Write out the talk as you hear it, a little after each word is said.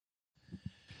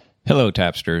Hello,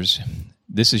 Tapsters.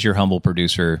 This is your humble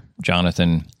producer,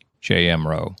 Jonathan J.M.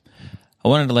 Rowe. I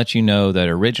wanted to let you know that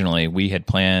originally we had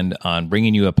planned on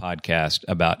bringing you a podcast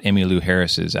about Emmylou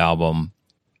Harris's album,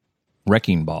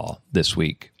 Wrecking Ball, this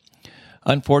week.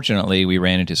 Unfortunately, we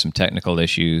ran into some technical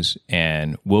issues,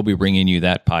 and we'll be bringing you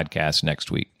that podcast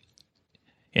next week.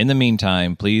 In the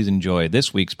meantime, please enjoy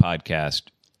this week's podcast,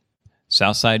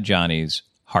 Southside Johnny's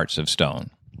Hearts of Stone.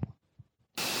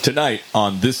 Tonight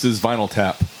on This Is Vinyl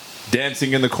Tap,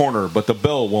 dancing in the corner, but the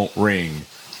bell won't ring.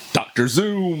 Dr.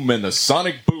 Zoom and the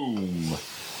sonic boom.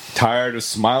 Tired of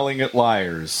smiling at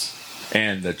liars.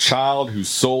 And the child whose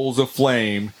soul's a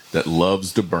flame that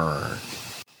loves to burn.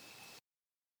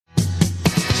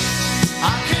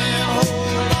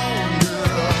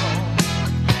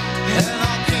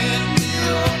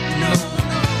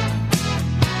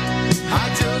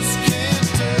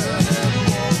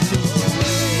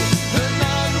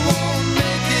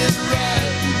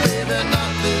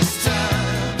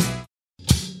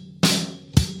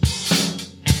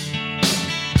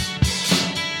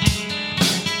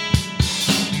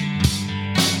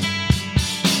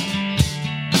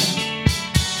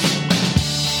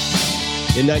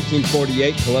 In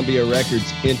 1948, Columbia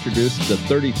Records introduced the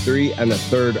 33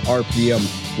 1/3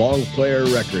 RPM long player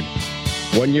record.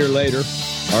 1 year later,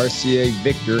 RCA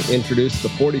Victor introduced the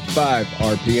 45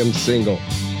 RPM single.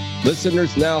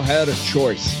 Listeners now had a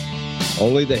choice,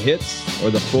 only the hits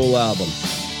or the full album.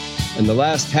 In the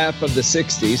last half of the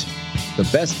 60s, the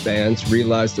best bands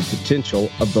realized the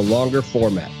potential of the longer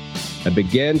format and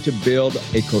began to build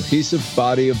a cohesive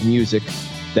body of music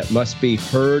that must be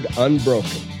heard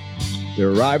unbroken. The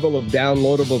arrival of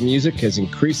downloadable music has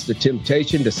increased the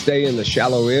temptation to stay in the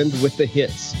shallow end with the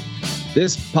hits.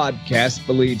 This podcast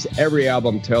believes every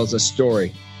album tells a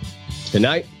story.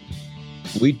 Tonight,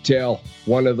 we tell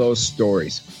one of those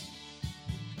stories.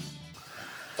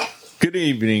 Good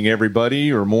evening,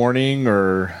 everybody, or morning,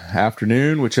 or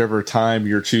afternoon, whichever time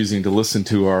you're choosing to listen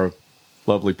to our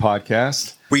lovely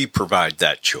podcast. We provide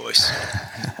that choice.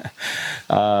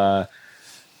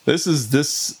 This is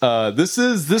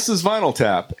Vinyl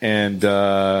Tap, and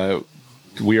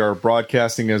we are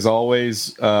broadcasting as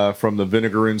always from the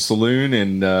Vinegaroon Saloon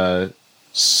in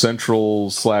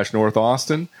Central/North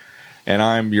Austin, and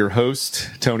I'm your host,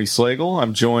 Tony Slagle.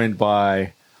 I'm joined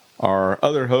by our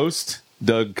other host,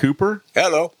 Doug Cooper.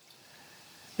 Hello.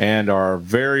 And our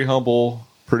very humble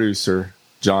producer,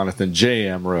 Jonathan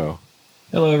J.M. Rowe.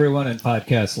 Hello, everyone in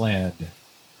podcast land.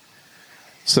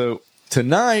 So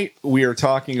tonight, we are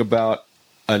talking about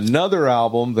another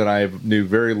album that I knew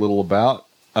very little about,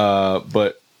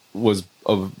 but was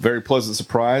a very pleasant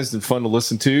surprise and fun to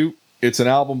listen to. It's an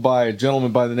album by a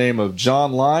gentleman by the name of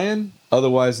John Lyon,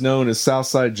 otherwise known as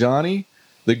Southside Johnny,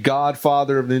 the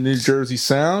godfather of the New Jersey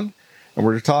Sound. And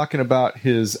we're talking about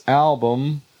his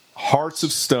album, Hearts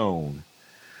of Stone.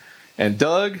 And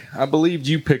Doug, I believe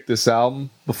you picked this album.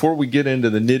 Before we get into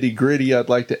the nitty-gritty, I'd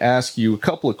like to ask you a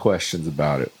couple of questions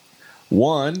about it.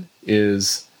 One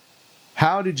is,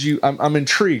 how did you... I'm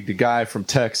intrigued, a guy from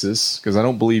Texas, because I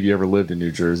don't believe you ever lived in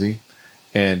New Jersey,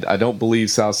 and I don't believe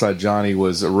Southside Johnny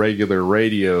was a regular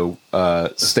radio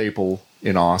staple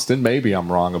in Austin. Maybe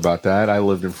I'm wrong about that. I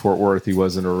lived in Fort Worth. He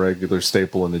wasn't a regular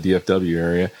staple in the DFW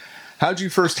area. How'd you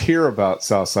first hear about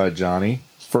Southside Johnny?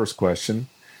 First question.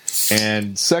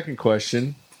 And second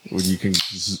question, you can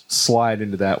slide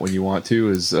into that when you want to,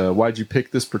 is why'd you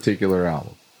pick this particular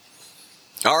album?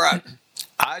 All right.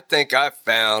 I think I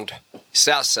found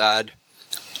Southside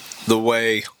the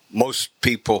way most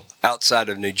people outside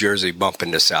of New Jersey bump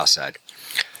into Southside.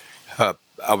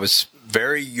 I was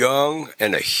very young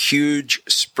and a huge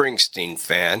Springsteen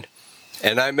fan,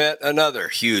 and I met another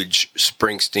huge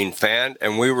Springsteen fan,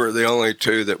 and we were the only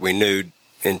two that we knew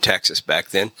in Texas back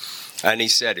then. And he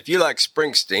said, if you like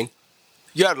Springsteen,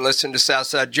 you ought to listen to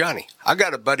Southside Johnny. I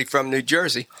got a buddy from New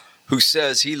Jersey who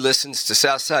says he listens to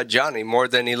Southside Johnny more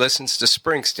than he listens to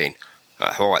Springsteen.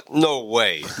 I thought, no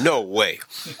way.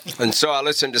 And so I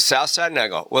listened to Southside, and I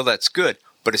go, well, that's good,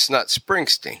 but it's not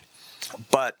Springsteen.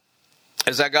 But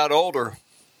as I got older,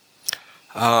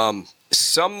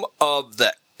 some of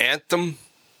the anthem,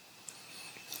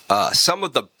 some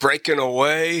of the breaking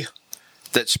away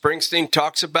that Springsteen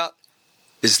talks about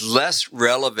is less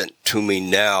relevant to me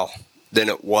now than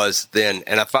it was then.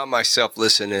 And I found myself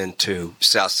listening to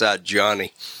Southside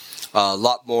Johnny a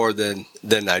lot more than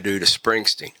I do to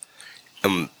Springsteen.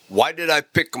 Why did I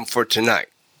pick him for tonight?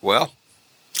 Well,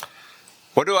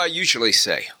 what do I usually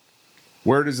say?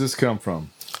 Where does this come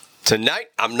from? Tonight,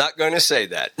 I'm not going to say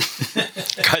that.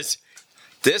 Because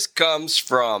this comes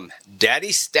from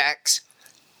Daddy Stax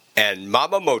and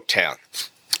Mama Motown.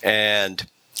 And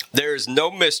there is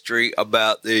no mystery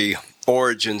about the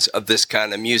origins of this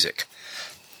kind of music.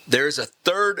 There's a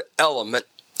third element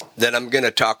that I'm going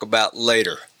to talk about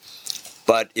later.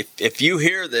 But if you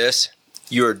hear this,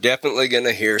 you're definitely going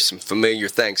to hear some familiar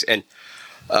things. And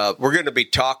we're going to be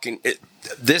talking,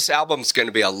 this album's going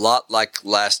to be a lot like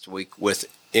last week with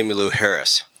Emmylou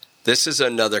Harris. This is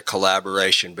another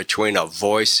collaboration between a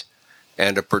voice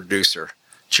and a producer,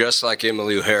 just like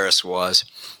Emmylou Harris was.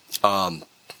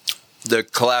 The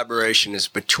collaboration is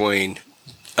between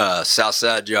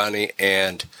Southside Johnny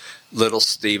and Little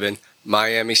Steven,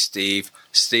 Miami Steve,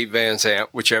 Steve Van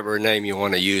Zandt, whichever name you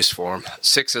want to use for him.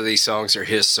 6 of these songs are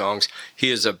his songs. He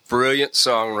is a brilliant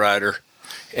songwriter,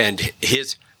 and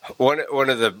one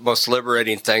of the most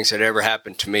liberating things that ever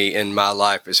happened to me in my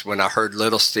life is when I heard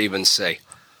Little Steven say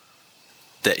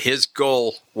that his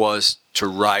goal was to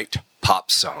write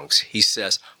pop songs. He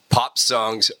says, pop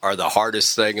songs are the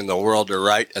hardest thing in the world to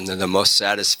write, and they're the most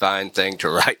satisfying thing to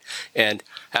write. And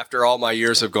after all my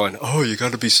years of going, oh, you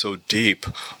got to be so deep.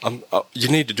 You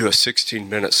need to do a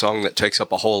 16-minute song that takes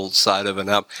up a whole side of an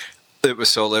album. It was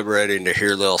so liberating to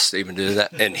hear Little Steven do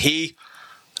that. And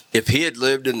if he had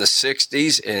lived in the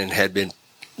 60s and had been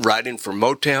writing for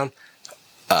Motown,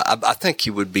 I think he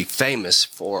would be famous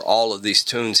for all of these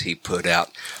tunes he put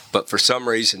out. But for some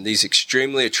reason, these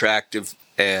extremely attractive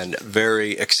and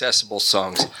very accessible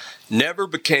songs never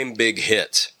became big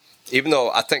hits. Even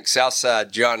though I think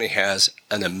Southside Johnny has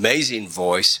an amazing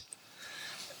voice,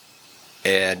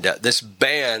 and this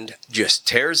band just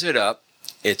tears it up.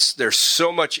 There's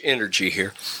so much energy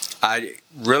here. I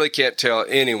really can't tell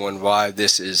anyone why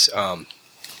this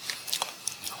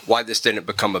didn't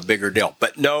become a bigger deal.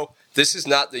 But no, this is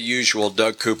not the usual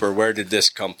Doug Cooper. Where did this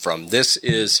come from? This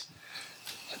is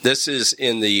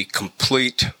in the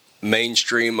complete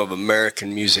mainstream of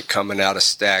American music coming out of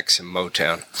Stax and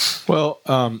Motown. Well,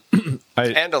 and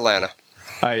Atlanta.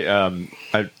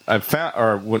 I found,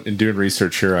 or in doing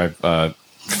research here, I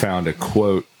found a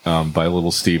quote by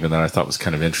Little Steven that I thought was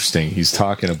kind of interesting. He's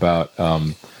talking about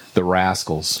the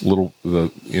Rascals,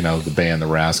 the band, the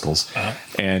Rascals,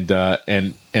 and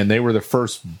they were the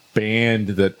first band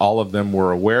that all of them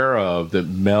were aware of that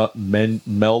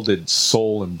melded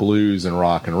soul and blues and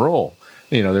rock and roll.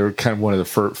 They were kind of one of the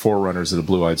forerunners of the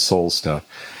Blue-Eyed Soul stuff.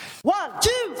 1,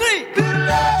 2, 3, good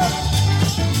love.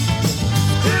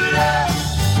 Good love.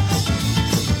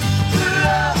 Good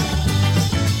love.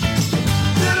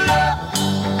 Good love.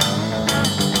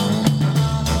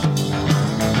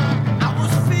 I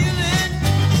was feeling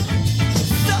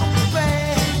so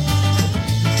bad.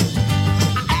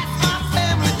 I asked my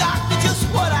family doctor just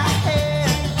what I had.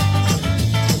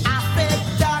 I said,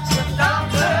 doctor,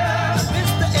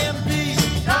 Mr. MD,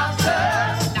 doctor.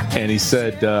 And he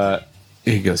said,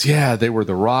 he goes, yeah, they were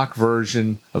the rock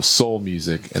version of soul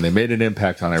music, and they made an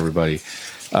impact on everybody.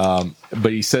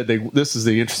 But he said, this is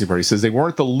the interesting part. He says they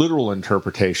weren't the literal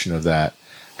interpretation of that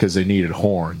because they needed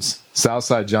horns.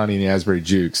 Southside Johnny and the Asbury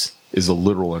Jukes is a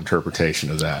literal interpretation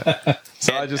of that.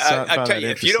 So I just found tell that you,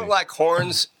 interesting. if you don't like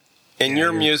horns in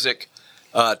your music,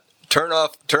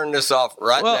 turn this off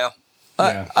right now.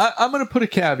 I'm going to put a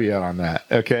caveat on that,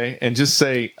 okay, and just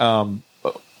say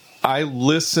I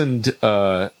listened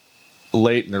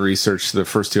late in the research to the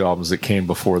first 2 albums that came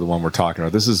before the one we're talking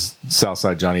about. This is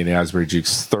Southside Johnny and the Asbury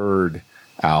Jukes' 3rd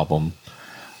album.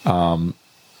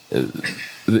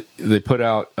 They put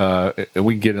out,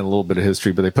 we can get in a little bit of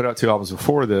history, but they put out 2 albums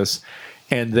before this,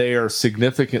 and they are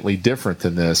significantly different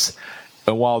than this.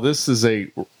 And while this is a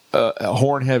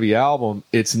horn-heavy album,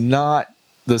 it's not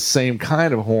the same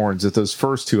kind of horns that those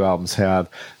first 2 albums have.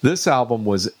 This album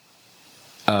was...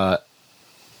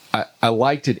 I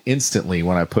liked it instantly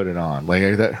when I put it on. Like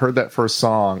I heard that first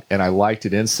song and I liked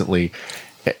it instantly.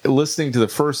 Listening to the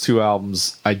first 2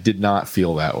 albums, I did not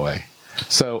feel that way.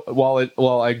 So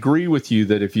while I agree with you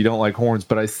that if you don't like horns,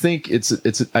 but I think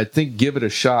I think give it a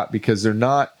shot because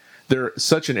they're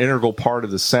such an integral part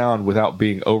of the sound without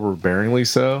being overbearingly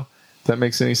so. If that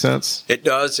makes any sense? It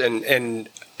does, and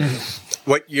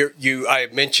what I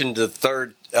mentioned the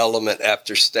 3rd element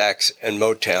after Stax and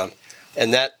Motown.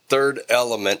 And that 3rd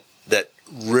element that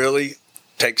really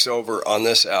takes over on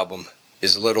this album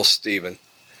is Little Steven.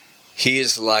 He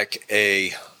is like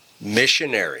a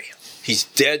missionary. He's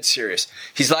dead serious.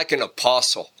 He's like an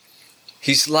apostle.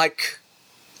 He's like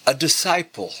a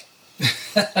disciple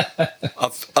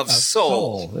of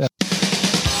soul. Yeah.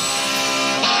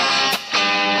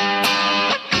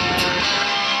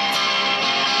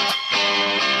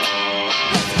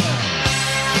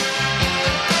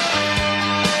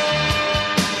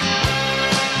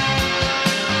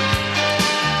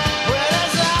 Where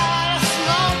does all the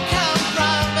smoke come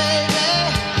from, baby?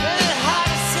 Where it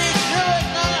hot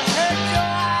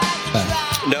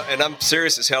and I'm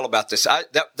serious as hell about this.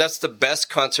 That's the best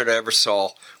concert I ever saw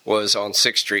was on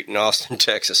 6th Street in Austin,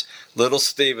 Texas. Little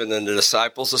Steven and the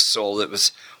Disciples of Soul. It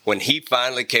was when he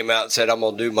finally came out and said, I'm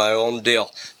going to do my own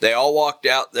deal. They all walked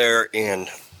out there in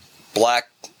black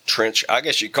trench, I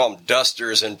guess you call them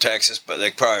dusters in Texas, but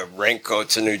they probably have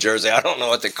raincoats in New Jersey. I don't know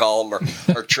what they call them,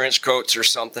 or trench coats or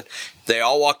something. They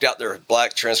all walked out there with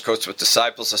black trench coats with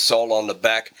Disciples of Soul on the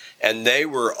back, and they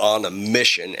were on a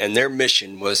mission, and their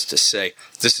mission was to say,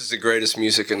 this is the greatest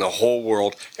music in the whole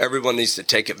world. Everyone needs to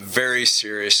take it very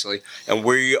seriously, and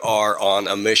we are on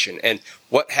a mission. And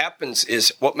what happens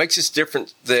is, what makes us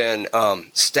different than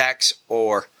Stax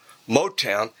or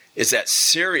Motown is that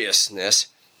seriousness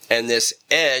and this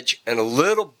edge and a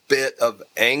little bit of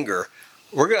anger.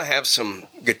 We're going to have some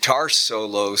guitar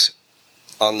solos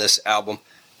on this album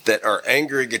that are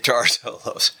angry guitar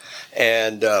solos.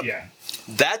 And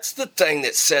that's the thing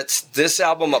that sets this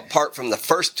album apart from the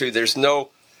first two. There's no,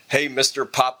 hey, Mr.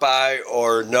 Popeye,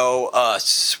 or no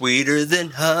Sweeter Than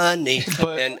Honey,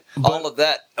 and all of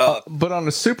that. But on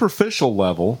a superficial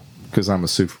level, because I'm a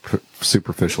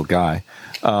superficial guy,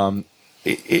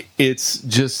 it's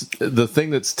just the thing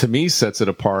that's, to me, sets it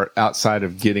apart outside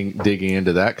of digging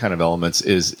into that kind of elements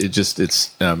is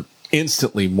it's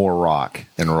instantly more rock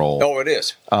and roll. Oh, it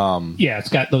is. It's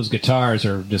got those guitars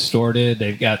are distorted.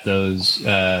 They've got those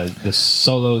the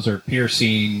solos are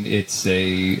piercing. It's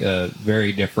a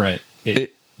very different. The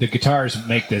guitars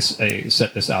make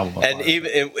set this album apart. And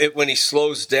even when he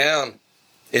slows down,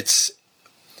 it's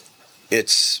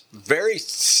very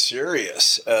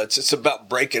serious. It's about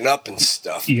breaking up and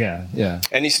stuff. Yeah.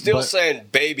 And he's still saying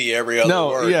 "baby" every other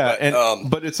word. Yeah,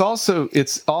 but it's also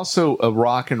a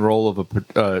rock and roll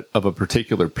of a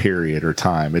particular period or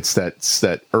time. It's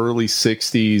that early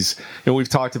 '60s, and we've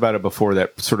talked about it before.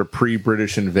 That sort of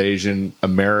pre-British invasion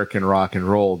American rock and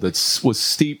roll was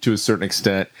steeped to a certain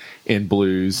extent in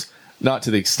blues. Not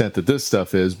to the extent that this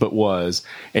stuff is, but was.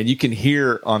 And you can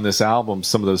hear on this album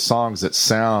some of those songs that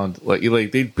sound like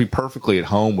they'd be perfectly at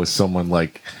home with someone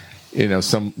like,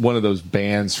 one of those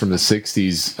bands from the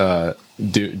 60s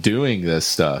doing this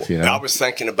stuff. I was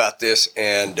thinking about this,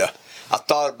 and I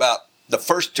thought about the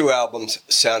first two albums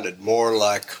sounded more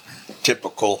like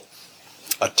typical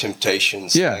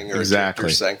Temptations thing or exactly.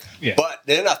 Tempters thing. Yeah. But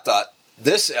then I thought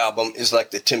this album is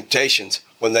like the Temptations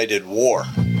when they did War.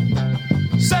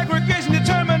 Segregation,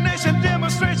 determination,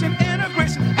 demonstration,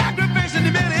 integration, aggravation,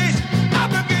 humiliation,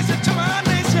 obligation to my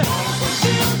nation.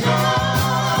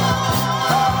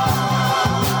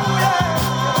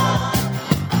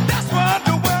 That's what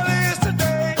the world is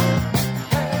today.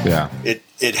 Yeah.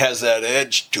 It has that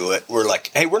edge to it. We're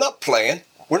like, hey, we're not playing.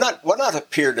 We're not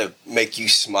up here to make you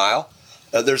smile.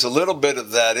 There's a little bit of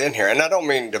that in here, and I don't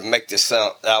mean to make this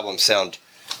album sound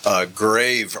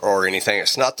grave or anything.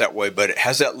 It's not that way, but it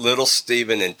has that Little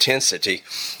Steven intensity,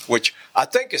 which I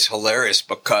think is hilarious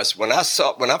because when I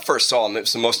first saw him, it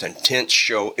was the most intense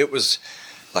show. It was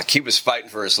like he was fighting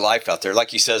for his life out there,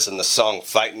 like he says in the song,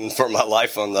 "Fighting for my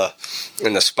life" in the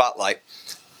spotlight.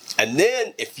 And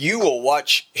then if you will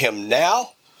watch him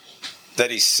now,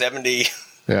 that he's 70,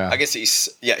 I guess he's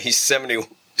 70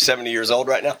 years old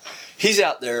right now. He's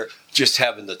out there just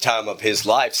having the time of his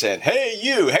life saying, hey,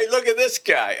 you, hey, look at this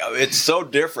guy. It's so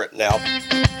different now.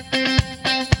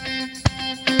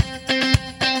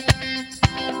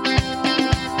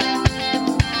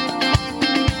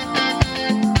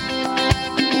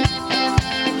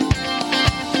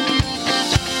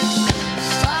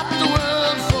 Stop the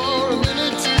world for a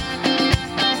minute.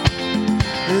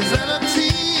 Is that a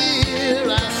tear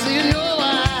I see in your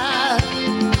eye?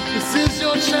 This is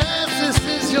your chance, this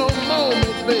is your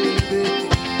moment, baby.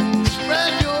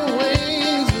 Spread your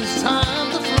wings, it's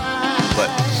time to fly. But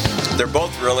they're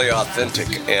both really authentic,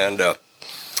 and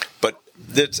but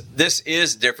this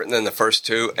is different than the first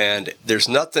two, and there's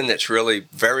nothing that's really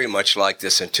very much like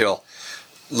this until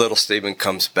Little Steven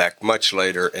comes back much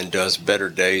later and does Better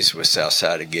Days with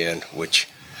Southside again, which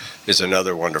is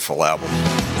another wonderful album.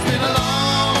 It's been a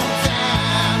long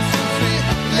time since we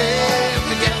lived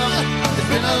together. It's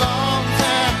been a long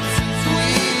time since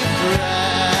we've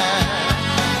cried.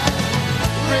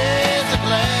 Raise a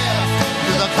glass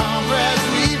to the comrades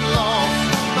we've lost.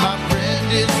 My friend,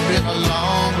 it's been a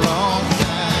long, long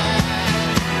time.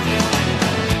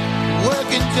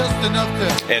 Working just enough to...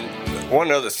 And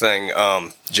one other thing,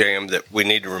 JM, that we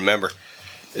need to remember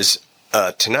is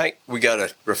tonight we got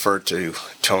to refer to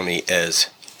Tony as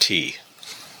T.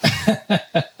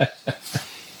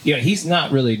 Yeah, he's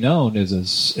not really known as a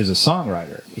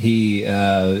songwriter. He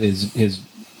his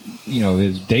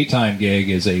daytime gig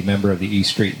is a member of the E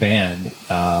Street Band,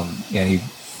 and he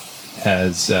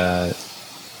has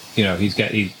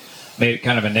made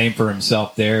kind of a name for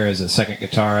himself there as a second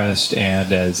guitarist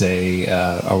and as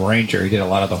a arranger. He did a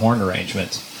lot of the horn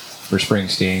arrangements for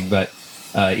Springsteen. But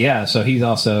so he's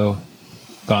also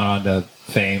gone on to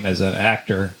fame as an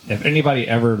actor. If anybody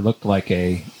ever looked like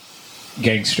a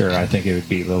gangster, I think it would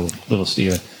be Little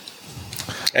Steven.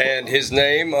 And his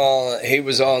name, he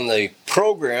was on the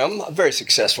program, a very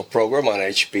successful program on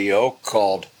HBO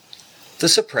called The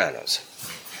Sopranos.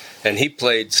 And he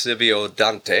played Silvio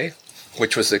Dante,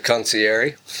 which was the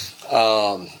concierge.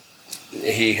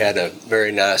 He had a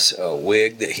very nice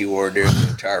wig that he wore during the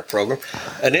entire program.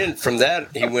 And then from that,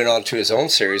 he went on to his own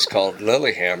series called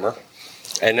Lilyhammer.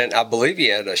 And then I believe he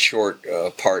had a short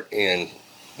part in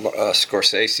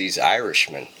Scorsese's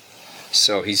Irishman.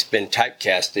 So he's been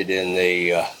typecasted in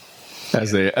the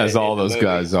as all those movie.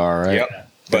 guys are, right? Yep.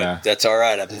 But that's all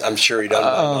right. I'm sure he doesn't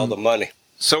mind all the money.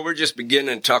 So we're just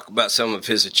beginning to talk about some of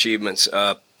his achievements.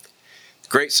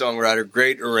 Great songwriter,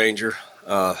 great arranger,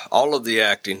 all of the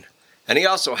acting. And he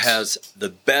also has the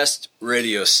best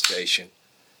radio station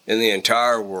in the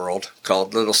entire world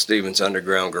called Little Steven's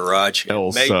Underground Garage.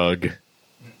 El-Sug.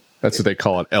 That's what they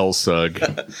call it, El-Sug.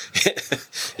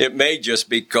 It may just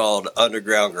be called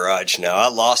Underground Garage now. I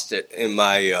lost it in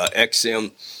my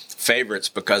XM favorites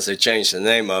because they changed the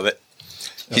name of it.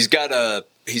 He's got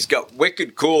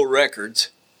Wicked Cool Records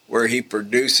where he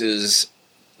produces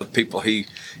the people he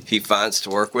finds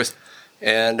to work with.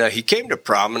 And he came to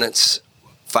prominence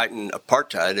fighting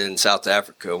apartheid in South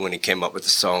Africa when he came up with a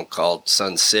song called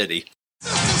Sun City.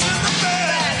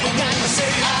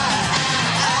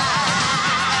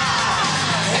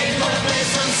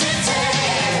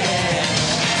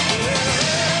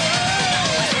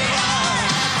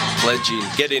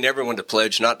 Getting everyone to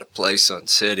pledge not to play Sun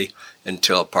City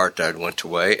until apartheid went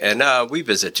away. And we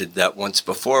visited that once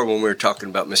before when we were talking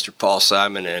about Mr. Paul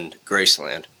Simon and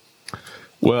Graceland.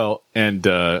 Well, and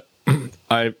I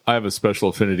have a special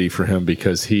affinity for him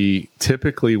because he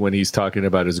typically, when he's talking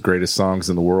about his greatest songs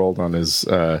in the world on his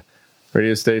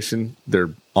radio station,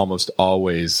 they're almost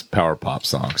always power pop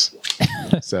songs.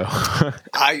 So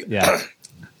I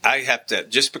have to,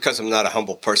 just because I'm not a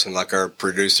humble person like our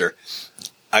producer,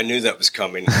 I knew that was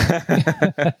coming.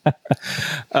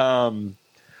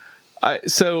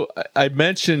 I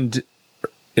mentioned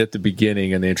at the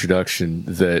beginning in the introduction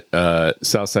that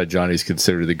Southside Johnny is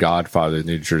considered the godfather of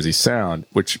the New Jersey sound,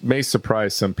 which may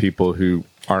surprise some people who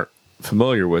aren't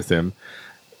familiar with him.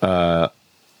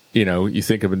 You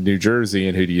think of New Jersey,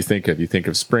 and who do you think of? You think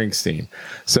of Springsteen.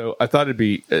 So I thought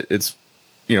it's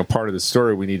part of the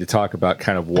story. We need to talk about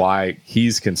kind of why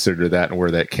he's considered that and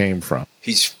where that came from.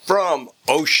 He's from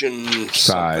Ocean Grove.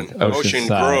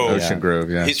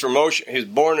 Yeah. He's from Ocean. He was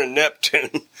born in Neptune,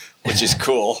 which is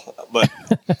cool, but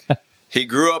he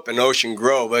grew up in Ocean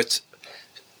Grove.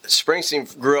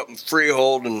 Springsteen grew up in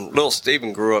Freehold, and Little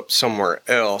Steven grew up somewhere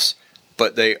else,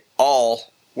 but they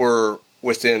all were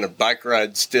within a bike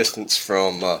ride's distance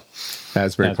from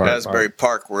Asbury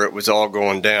Park, where it was all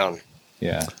going down.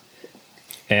 Yeah.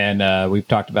 And we've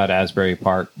talked about Asbury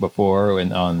Park before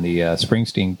on the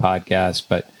Springsteen podcast,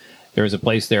 but there was a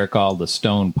place there called the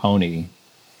Stone Pony,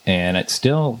 and it's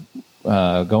still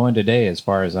going today as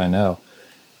far as I know.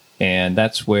 And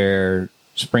that's where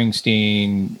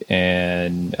Springsteen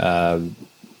and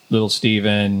Little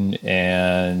Steven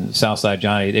and Southside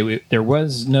Johnny, there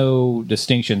was no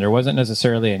distinction. There wasn't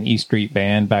necessarily an E Street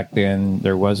band back then.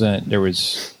 There was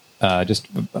just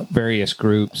various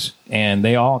groups, and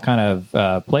they all kind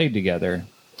of played together.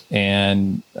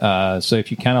 And so if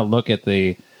you kind of look at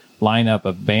the lineup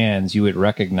of bands, you would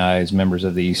recognize members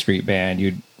of the E Street Band.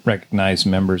 You'd recognize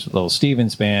members of Little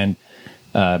Steven's band,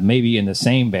 maybe in the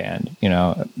same band,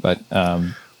 but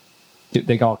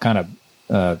they all kind of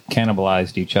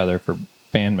cannibalized each other for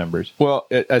band members. Well,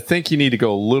 I think you need to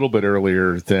go a little bit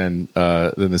earlier than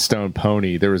the Stone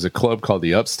Pony. There was a club called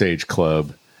the Upstage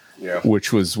Club,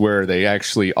 which was where they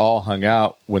actually all hung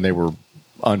out when they were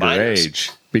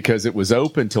underage, because it was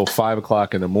open till 5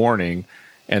 o'clock in the morning,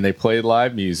 and they played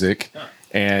live music.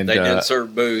 And they didn't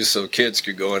serve booze, so kids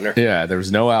could go in there. Yeah, there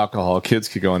was no alcohol. Kids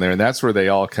could go in there, and that's where they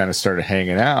all kind of started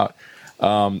hanging out.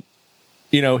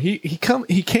 He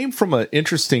came from an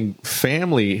interesting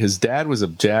family. His dad was a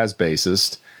jazz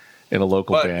bassist in a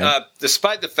local band.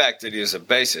 Despite the fact that he was a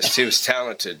bassist, he was a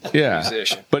talented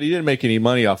musician. But he didn't make any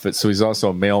money off it, so he's also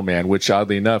a mailman, which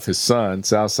oddly enough, his son,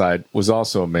 Southside, was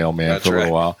also a mailman for a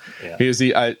little while. Yeah.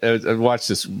 I watched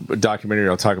this documentary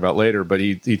I'll talk about later, but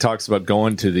he talks about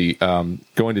going to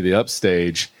the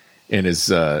upstage in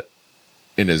his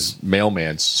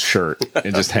mailman's shirt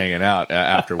and just hanging out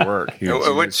after work. Which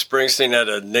Springsteen had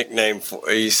a nickname for.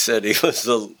 He said he was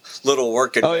the little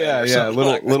working. Oh man yeah, or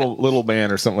something little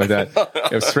man or something like that.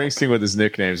 If Springsteen with his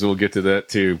nicknames, we'll get to that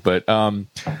too. But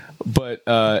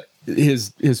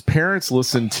his parents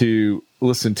listened to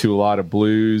a lot of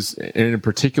blues, and in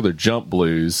particular jump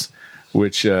blues,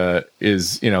 which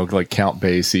is like Count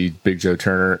Basie, Big Joe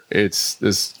Turner. It's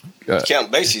this.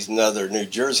 Count Basie's another New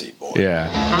Jersey boy. Yeah.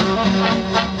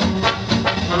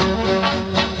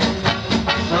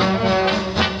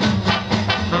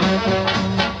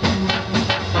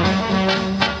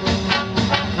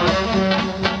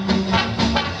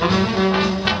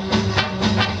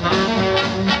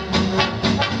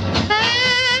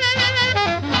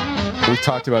 We've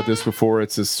talked about this before.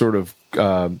 It's this sort of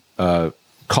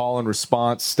call and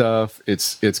response stuff.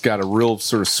 It's got a real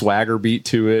sort of swagger beat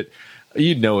to it.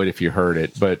 You'd know it if you heard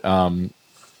it, but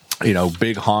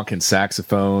big honking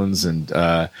saxophones, and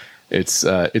it's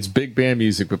big band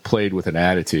music but played with an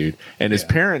attitude. And his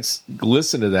parents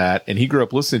listened to that, and he grew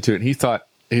up listening to it, and he thought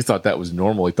that was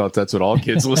normal. He thought that's what all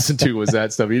kids listened to, was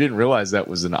that stuff. He didn't realize that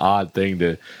was an odd thing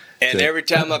to. And every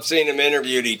time I've seen him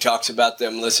interviewed, he talks about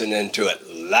them listening to it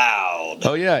loud.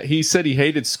 Oh yeah, he said he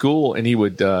hated school, and he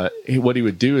would what he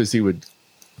would do is he would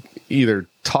either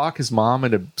talk his mom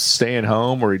into staying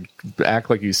home, or he'd act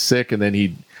like he's sick, and then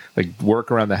he'd like work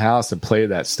around the house and play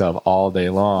that stuff all day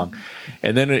long.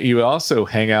 And then he would also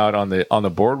hang out on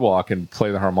the boardwalk and play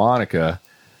the harmonica,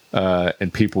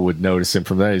 and people would notice him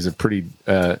from that. He's a pretty he's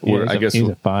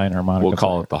a fine harmonica. We'll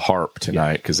call it the harp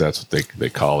tonight, because that's what they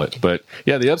call it. But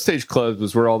yeah, the Upstage Club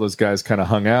was where all those guys kind of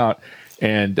hung out,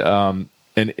 and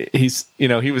he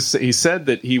said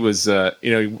that he was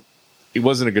he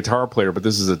wasn't a guitar player, but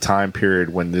this is a time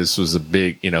period when this was a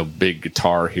big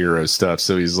guitar hero stuff.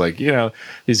 So he's like,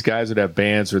 these guys would have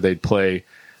bands where they'd play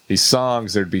these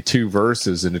songs. There'd be 2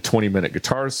 verses and a 20-minute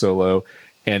guitar solo,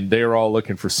 and they were all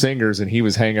looking for singers, and he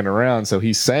was hanging around. So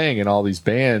he sang in all these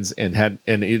bands, and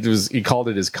he called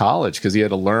it his college, because he had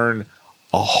to learn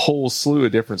a whole slew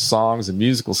of different songs and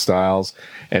musical styles.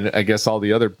 And I guess all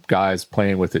the other guys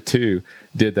playing with it too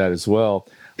did that as well.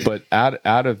 But out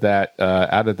of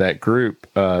that group,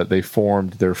 they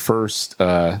formed their first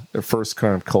kind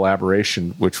of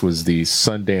collaboration, which was the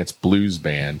Sundance Blues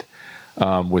Band,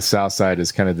 with Southside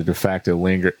as kind of the de facto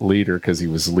leader, because he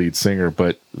was the lead singer.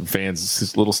 But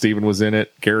Little Steven was in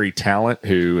it. Gary Talent,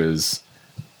 who is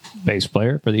bass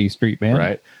player for the E Street Band,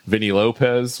 right? Vinny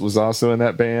Lopez was also in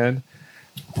that band.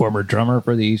 Former drummer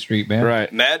for the E Street Band.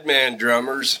 Right. Madman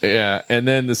drummers. Yeah. And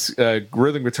then this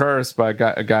rhythm guitarist by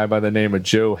a guy by the name of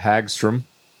Joe Hagstrom.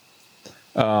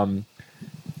 Yep.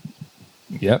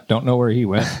 Don't know where he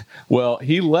went. Well,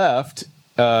 he left.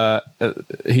 They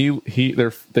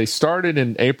started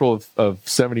in April of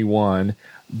 71.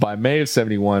 By May of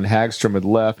 71, Hagstrom had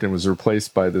left and was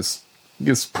replaced by this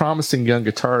promising young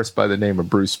guitarist by the name of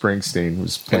Bruce Springsteen, who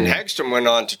was playing. And Hagstrom went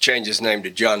on to change his name to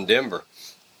John Denver.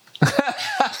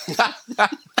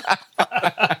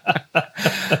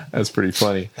 That's pretty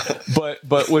funny.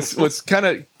 But what's kind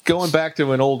of going back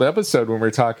to an old episode when we were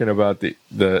talking about the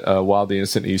Wild the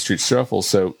Innocent E Street Shuffle.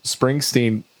 So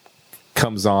Springsteen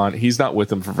comes on. He's not with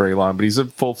them for very long, but he's a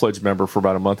full-fledged member for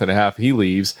about a month and a half. He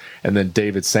leaves, and then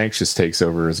David Sanchez takes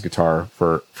over his guitar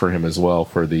for him as well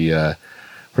for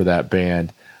that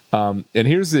band. And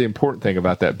here's the important thing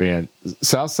about that band.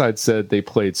 Southside said they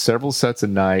played several sets a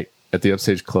night at the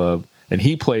Upstage Club, and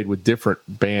he played with different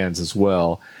bands as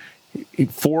well,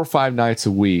 4 or 5 nights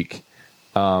a week.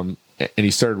 And he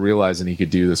started realizing he could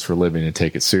do this for a living and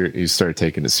take it he started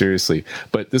taking it seriously.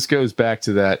 But this goes back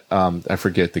to that, I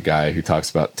forget the guy who talks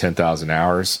about 10,000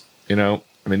 hours,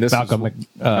 I mean, this Malcolm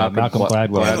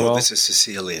Gladwell. Hello, this is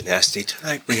Cecilia Nasty.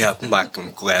 Tonight we have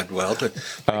Malcolm Gladwell to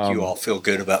make you all feel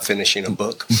good about finishing a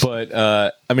book. But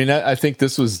I mean, I think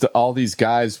this was all these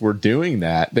guys were doing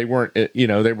that. They weren't,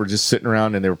 they were just sitting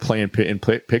around and they were playing in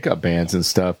pickup bands and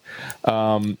stuff.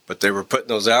 But they were putting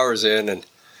those hours in, and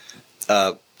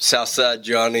Southside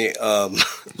Johnny,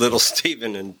 Little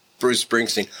Steven, and Bruce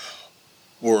Springsteen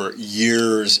were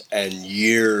years and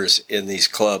years in these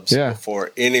clubs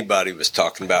before anybody was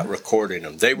talking about recording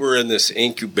them. They were in this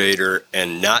incubator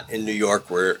and not in New York,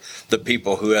 where the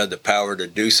people who had the power to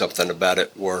do something about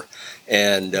it were.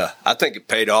 And I think it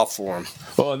paid off for them.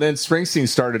 Well, and then Springsteen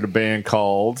started a band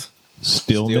called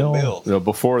Steel Mill.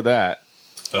 Before that.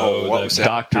 What was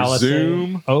that? Dr.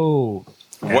 Zoom. Oh.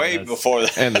 Way before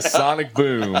that. And the Sonic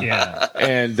Boom.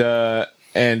 Yeah.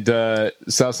 And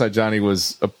Southside Johnny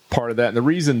was a part of that. And the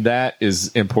reason that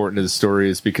is important to the story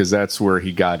is because that's where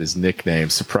he got his nickname.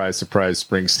 Surprise, surprise,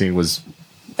 Springsteen was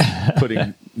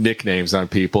putting nicknames on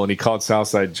people, and he called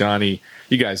Southside Johnny.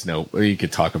 You guys know. You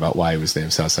could talk about why he was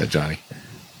named Southside Johnny.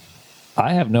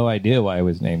 I have no idea why it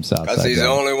was named Southside. Because he's the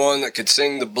Johnny. only one that could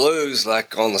sing the blues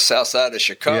like on the south side of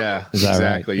Chicago. Yeah, Is that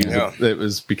exactly. right? He was it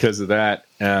was because of that.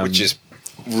 Which is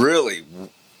really,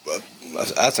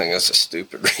 I think that's a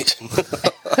stupid reason.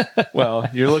 well,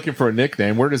 you're looking for a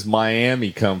nickname. Where does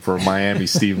Miami come from? Miami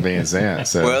Steven Van Zandt.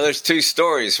 So. Well, there's two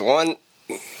stories. One,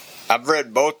 I've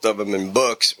read both of them in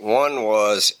books. One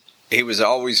was he was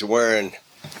always wearing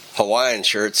Hawaiian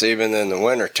shirts even in the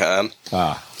wintertime.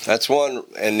 Ah. That's one.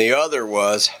 And the other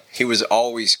was he was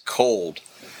always cold.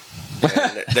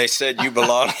 And they said, you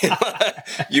belong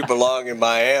in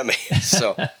Miami.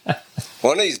 So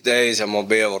one of these days I'm going to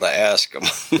be able to ask him.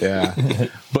 Yeah.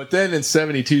 But then in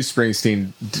 72,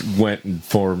 Springsteen went and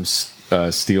formed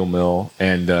Steel Mill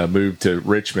and moved to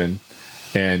Richmond.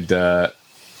 And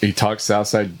he talked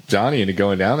Southside Johnny into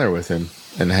going down there with him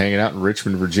and hanging out in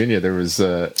Richmond, Virginia. There was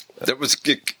a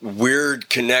weird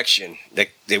connection.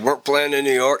 They weren't playing in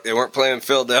New York. They weren't playing in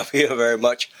Philadelphia very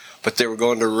much, but they were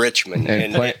going to Richmond.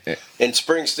 And in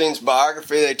Springsteen's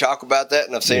biography, they talk about that.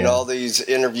 And I've seen all these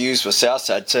interviews with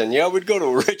Southside saying, "Yeah, we'd go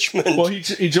to Richmond." Well,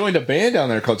 he joined a band down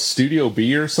there called Studio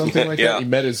B or something like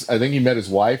that. I think he met his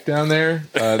wife down there.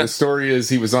 The story is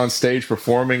he was on stage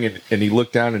performing, and he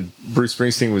looked down, and Bruce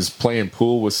Springsteen was playing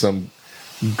pool with some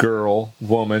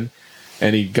woman,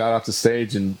 and he got off the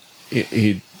stage, and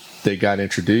they got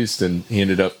introduced, and he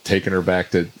ended up taking her back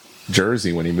to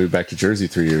Jersey when he moved back to Jersey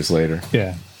 3 years later.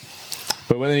 Yeah.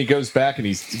 But when he goes back, and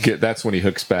that's when he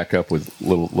hooks back up with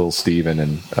little Steven,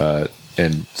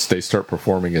 and they start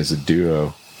performing as a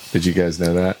duo. Did you guys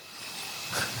know that?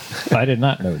 I did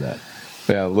not know that.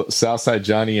 Yeah, Southside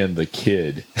Johnny and the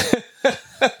Kid.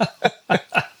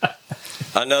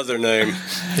 Another name.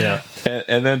 Yeah.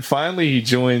 And then finally he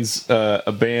joins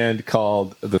a band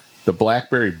called the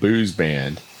Blackberry Booze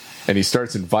Band. And he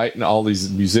starts inviting all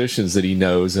these musicians that he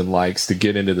knows and likes to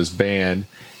get into this band.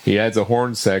 He adds a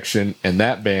horn section, and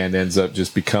that band ends up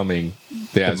just becoming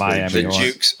the Miami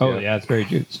Jukes. Oh, yeah, it's very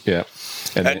Jukes. Yeah.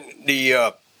 And he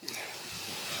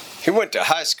went to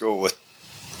high school with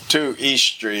two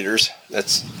East Streeters.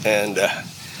 And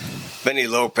Benny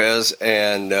Lopez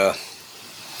and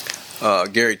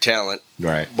Gary Talent.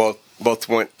 Right. Both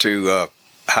went to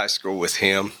high school with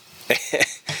him,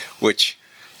 which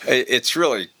it's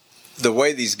really the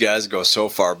way these guys go so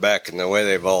far back and the way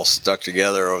they've all stuck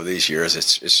together over these years.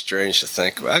 It's strange to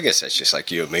think. I guess that's just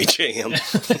like you and me, Jim.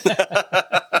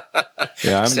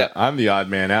 Yeah, I'm the odd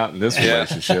man out in this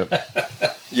relationship.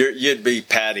 You'd be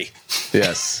Patty.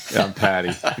 Yes, I'm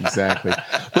Patty. Exactly.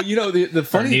 But the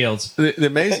funny, Niels. the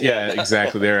amazing,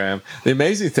 exactly. There I am. The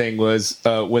amazing thing was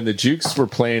when the Jukes were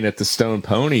playing at the Stone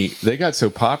Pony, they got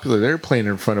so popular. They were playing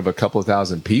in front of a couple of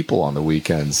thousand people on the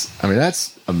weekends. I mean,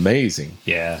 that's amazing.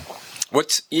 Yeah.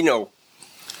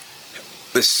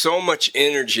 There's so much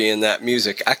energy in that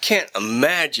music. I can't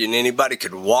imagine anybody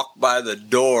could walk by the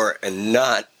door and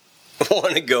not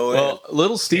want to go in. Well,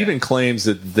 Little Steven claims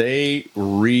that they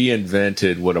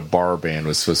reinvented what a bar band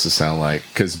was supposed to sound like,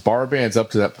 because bar bands up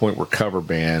to that point were cover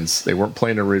bands. They weren't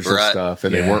playing original stuff,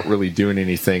 and they weren't really doing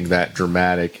anything that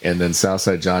dramatic. And then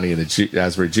Southside Johnny and the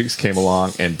Asbury Jukes came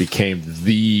along and became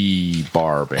the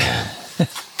bar band.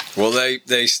 Well,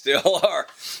 they still are.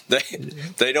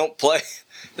 They don't play.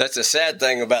 That's a sad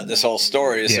thing about this whole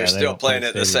story is they're still playing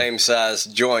at the same size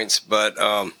joints, but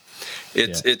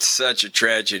it's such a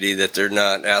tragedy that they're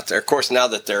not out there. Of course, now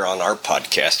that they're on our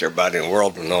podcast, everybody in the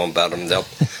world will know about them.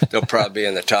 They'll probably be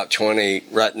in the top 20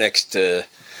 right next to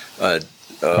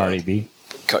Cardi B.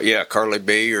 Carly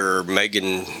B or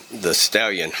Megan the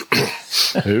Stallion.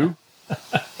 Who?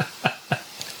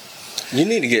 You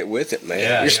need to get with it, man.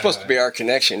 Yeah, You're supposed to be our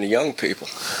connection to young people.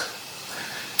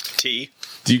 T.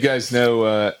 Do you guys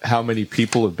know how many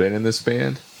people have been in this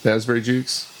band, the Asbury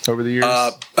Jukes, over the years?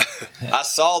 I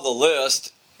saw the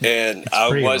list, and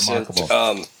I wasn't.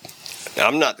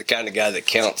 I'm not the kind of guy that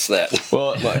counts that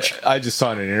much. I just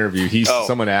saw in an interview.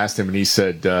 Someone asked him, and he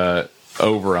said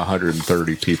over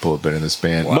 130 people have been in this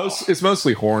band. Wow. It's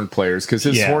mostly horn players, because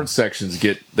his horn sections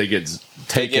get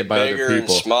taken by other people. And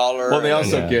smaller. Well, they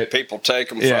also get people take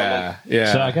them from him.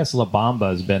 Yeah. So I guess La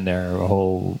Bamba's been there a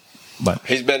whole bunch.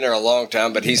 He's been there a long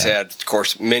time, but he's had, of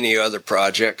course, many other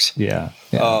projects. Yeah.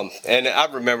 And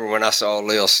I remember when I saw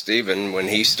Lil Steven when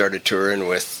he started touring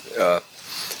with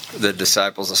the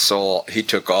Disciples of Soul. He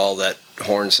took all that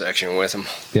horn section with him.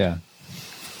 Yeah.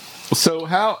 So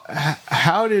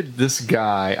how did this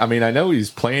guy? I mean, I know he's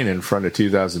playing in front of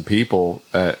 2,000 people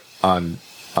on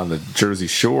the Jersey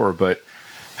Shore, but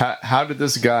how did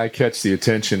this guy catch the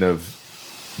attention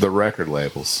of the record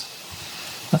labels?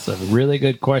 That's a really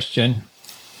good question.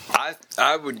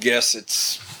 I would guess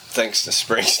it's thanks to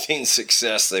Springsteen's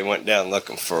success. They went down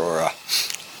looking for.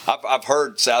 I've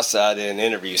heard Southside in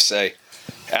interviews say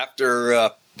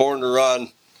after Born to Run,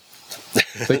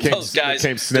 those guys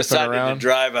decided to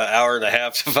drive an hour and a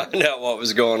half to find out what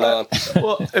was going on.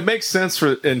 Well, it makes sense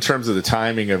in terms of the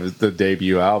timing of the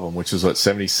debut album, which was what,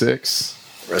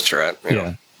 76? That's right.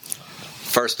 Yeah.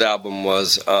 First album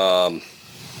was I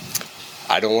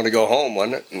Don't Want to Go Home,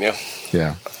 wasn't it? Yeah.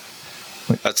 Yeah.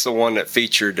 That's the one that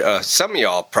featured. Some of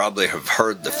y'all probably have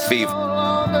heard the Fever.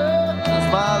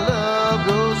 As my love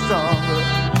grows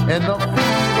stronger and the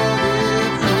fever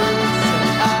is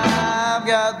raging, I've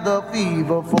got the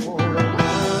fever for you.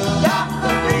 Got the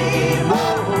fever,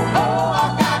 oh,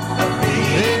 I got the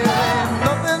fever. There ain't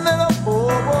nothing that a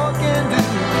poor boy can do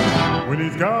when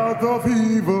he's got the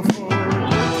fever for you.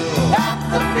 Got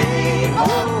the fever,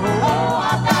 oh, I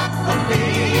got the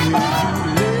fever.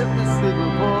 Let me sit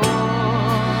upon.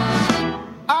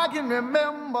 I can remember.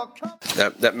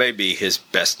 That may be his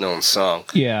best known song.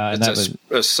 Yeah, and it's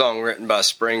a song written by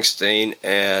Springsteen,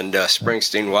 and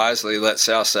Springsteen wisely let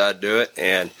Southside do it,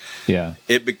 and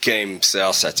it became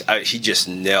Southside. He just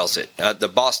nails it. The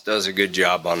Boss does a good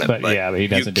job on it, but he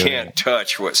doesn't. You can't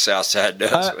touch what Southside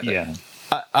does with it.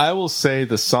 I will say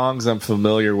the songs I'm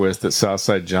familiar with that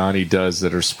Southside Johnny does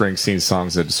that are Springsteen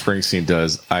songs that Springsteen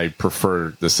does, I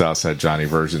prefer the Southside Johnny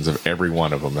versions of every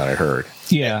one of them that I heard.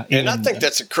 Yeah. And I think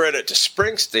that's a credit to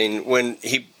Springsteen when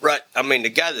the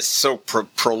guy that's so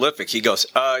prolific, he goes,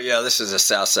 oh, yeah, this is a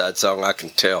Southside song, I can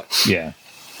tell. Yeah.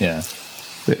 Yeah.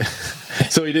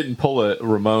 So he didn't pull a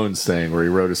Ramones thing where he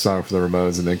wrote a song for the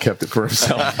Ramones and then kept it for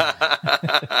himself.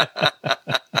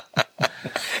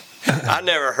 I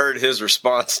never heard his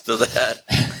response to that.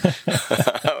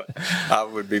 I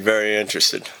would be very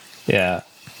interested. Yeah.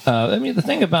 The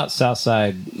thing about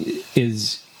Southside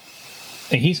is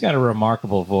he's got a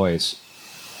remarkable voice,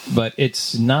 but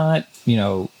it's not,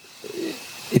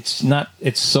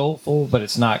 it's soulful, but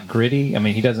it's not gritty. I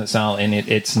mean, he doesn't sound, and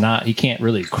he can't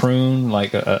really croon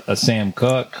like a Sam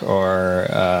Cooke or,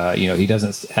 he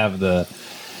doesn't have the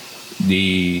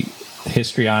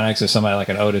histrionics of somebody like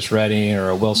an Otis Redding or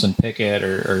a Wilson Pickett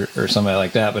or somebody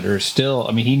like that, but there's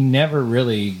still, he never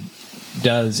really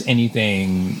does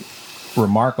anything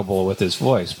remarkable with his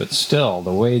voice, but still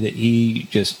the way that he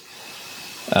just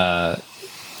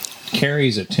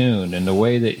carries a tune and the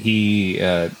way that he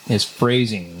his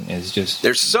phrasing is just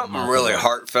there's something remarkable. Really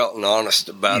heartfelt and honest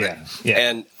about it. Yeah.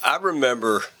 And I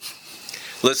remember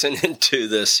listening to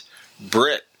this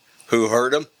Brit who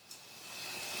heard him,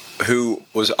 who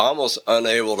was almost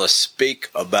unable to speak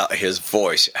about his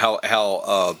voice,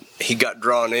 how he got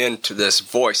drawn into this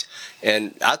voice.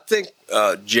 And I think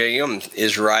JM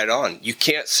is right on. You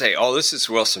can't say, oh, this is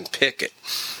Wilson Pickett.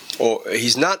 Or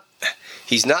he's not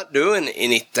doing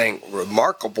anything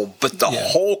remarkable, but the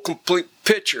whole complete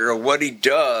picture of what he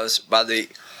does by the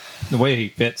way he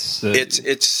fits.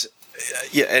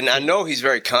 Yeah, and I know he's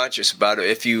very conscious about it.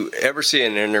 If you ever see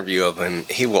an interview of him,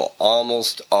 he will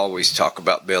almost always talk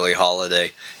about Billie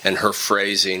Holiday and her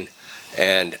phrasing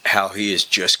and how he is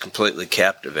just completely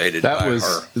captivated by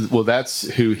her. Well, that's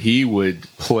who he would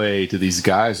play to these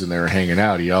guys when they were hanging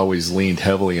out. He always leaned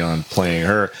heavily on playing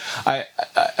her. I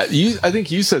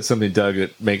think you said something, Doug,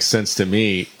 that makes sense to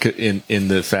me in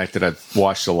the fact that I've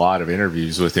watched a lot of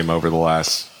interviews with him over the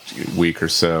last week or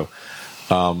so.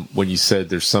 When you said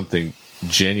there's something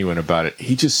genuine about it,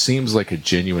 he just seems like a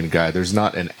genuine guy. There's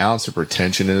not an ounce of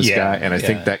pretension in this guy, and I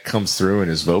think that comes through in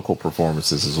his vocal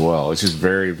performances as well. It's just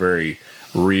very, very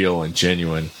real and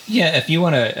genuine. Yeah, if you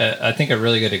want to, I think a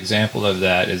really good example of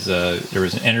that is there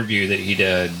was an interview that he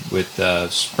did with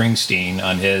Springsteen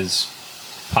on his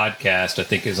podcast. I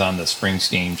think is on the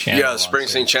Springsteen channel. Yeah, the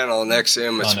Springsteen channel on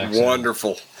XM. It's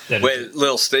wonderful. With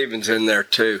Lil Stevens in there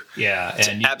too. Yeah,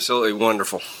 and absolutely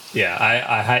wonderful.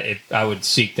 Yeah, I would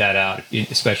seek that out,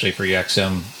 especially for you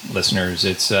XM listeners.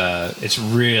 It's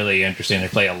really interesting. They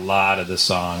play a lot of the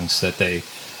songs that they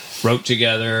wrote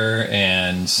together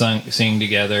and sing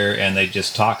together, and they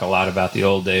just talk a lot about the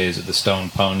old days of the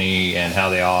Stone Pony and how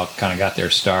they all kind of got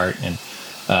their start. And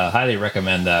highly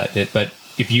recommend that.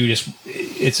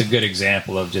 It's a good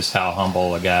example of just how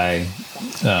humble a guy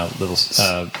little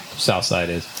Southside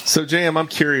is. So, JM, I'm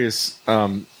curious,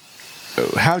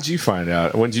 how'd you find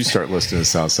out? When did you start listening to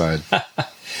Southside?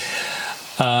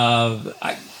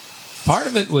 Part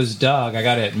of it was Doug, I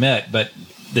got to admit, but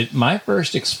my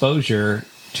first exposure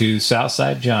to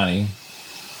Southside Johnny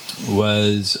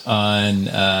was on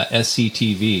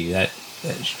SCTV, that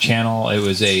channel. It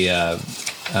was a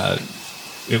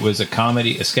it was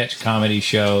a sketch comedy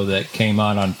show that came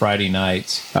on Friday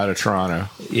nights. Out of Toronto.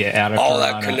 Yeah, out of All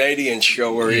Toronto. that Canadian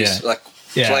show where he's Yeah. like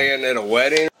Yeah. playing at a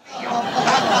wedding.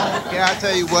 Yeah, I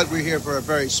tell you what, we're here for a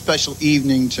very special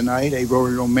evening tonight, a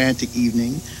very romantic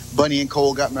evening. Bunny and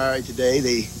Cole got married today.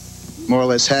 They more or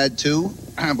less had to,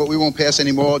 but we won't pass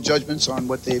any moral judgments on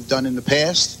what they've done in the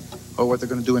past or what they're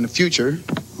going to do in the future.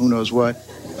 Who knows what?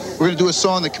 We're going to do a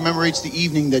song that commemorates the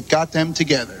evening that got them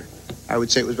together. I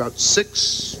would say it was about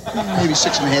maybe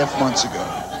 6.5 months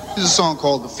ago. This is a song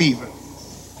called The Fever.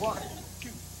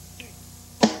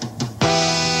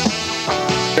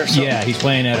 Yeah, he's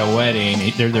playing at a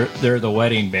wedding. They're the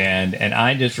wedding band, and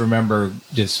I just remember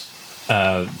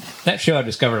that show. I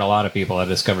discovered a lot of people. I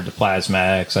discovered the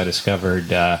Plasmatics. I discovered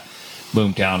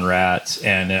Boomtown Rats,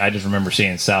 and I just remember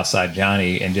seeing Southside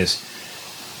Johnny and just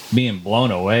being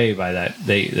blown away by that.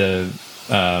 They do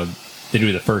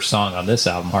the first song on this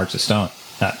album, Hearts of Stone.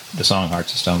 Not the song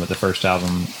Hearts of Stone, but the first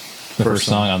album, the first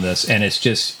song on this, and it's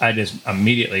just I just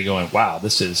immediately going, wow,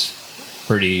 this is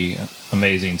pretty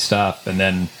amazing stuff. And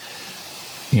then,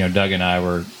 Doug and I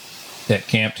were at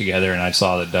camp together, and I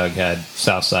saw that Doug had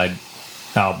Southside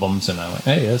albums, and I went,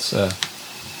 hey, that's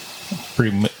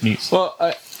pretty neat. Well,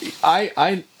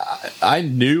 I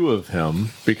knew of him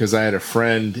because I had a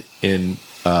friend in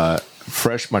my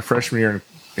freshman year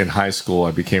in high school.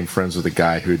 I became friends with a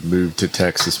guy who had moved to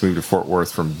Texas, moved to Fort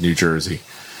Worth from New Jersey,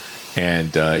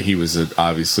 and he was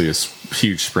obviously a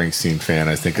huge Springsteen fan.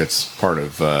 I think that's part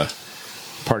of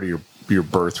your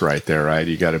birthright there, right?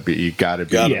 You got to be. Yeah.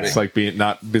 It's like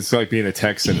being a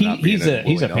Texan. And not being He's a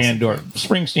Willie Nelson Pandora. fan.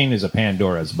 Springsteen is a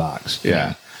Pandora's box.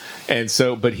 Yeah. And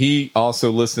so, but he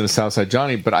also listened to Southside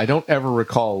Johnny, but I don't ever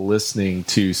recall listening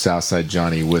to Southside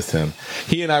Johnny with him.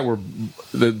 He and I were,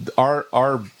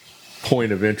 our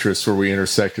point of interest where we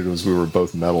intersected was we were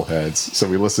both metalheads. So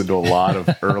we listened to a lot of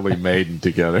early Maiden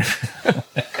together.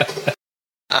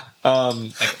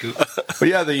 But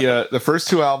yeah, the first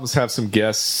two albums have some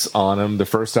guests on them. The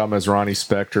first album has Ronnie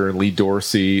Spector and Lee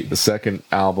Dorsey. The second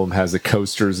album has the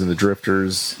Coasters and the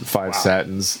Drifters, Five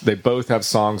Satins. They both have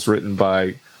songs written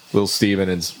by Will Steven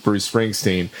and Bruce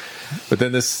Springsteen. But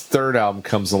then this third album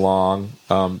comes along,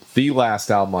 the last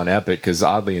album on Epic, because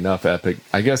oddly enough, Epic,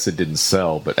 I guess it didn't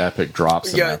sell, but Epic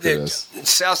drops them after this.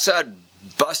 Southside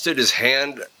busted his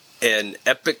hand, and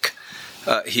Epic,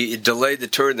 he delayed the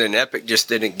tour, and then Epic just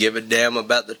didn't give a damn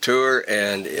about the tour.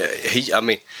 And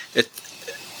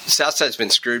Southside's been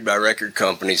screwed by record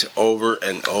companies over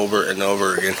and over and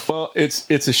over again. Well, it's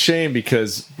a shame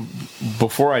because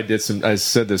before I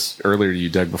said this earlier to you,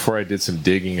 Doug, before I did some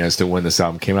digging as to when this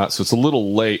album came out, so it's a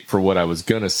little late for what I was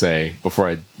going to say before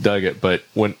I dug it. But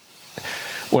when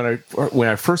I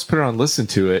first put it on and listened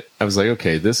to it, I was like,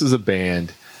 okay, this is a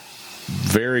band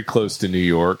very close to New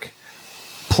York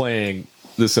playing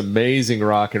this amazing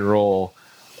rock and roll.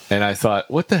 And I thought,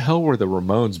 what the hell were the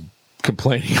Ramones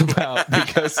complaining about?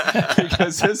 Because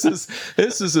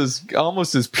this is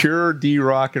almost as pure D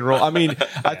rock and roll. I mean,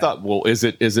 I thought, well, is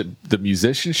it the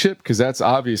musicianship? Because that's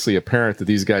obviously apparent that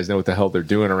these guys know what the hell they're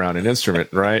doing around an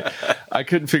instrument, right? I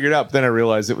couldn't figure it out. But then I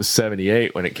realized it was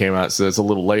 1978 when it came out, so it's a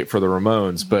little late for the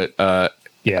Ramones. But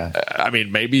Yeah. I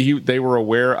mean, maybe they were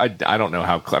aware. I don't know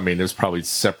how. I mean, there's probably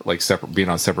separate being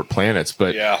on separate planets.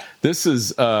 But Yeah. this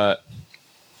is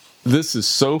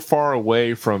so far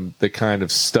away from the kind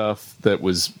of stuff that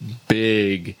was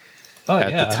big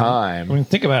at the time. I mean,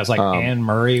 think about it. It's like Anne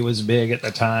Murray was big at the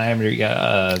time. You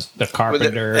got the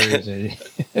Carpenters.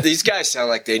 These guys sound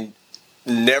like they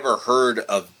never heard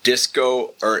of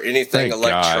disco or anything Thank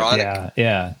God. electronic.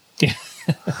 Yeah.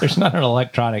 There's not an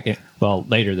electronic. Well,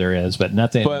 later there is, but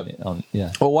nothing. But-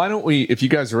 Yeah. Well, why don't we? If you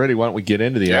guys are ready, why don't we get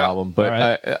into the album?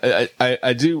 But All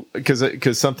I do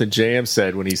because something JM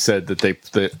said when he said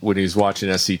that when he was watching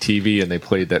SCTV and they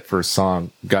played that first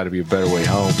song, "Got to Be a Better Way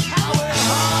Home."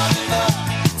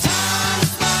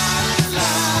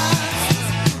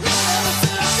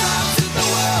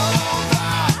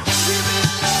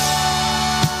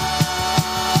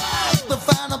 To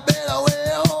find a better way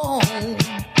home.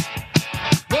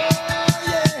 Oh,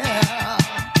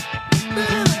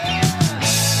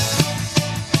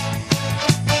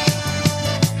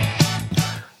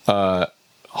 yeah.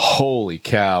 Holy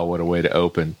cow! What a way to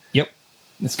open. Yep.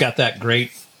 It's got that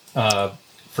great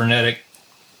frenetic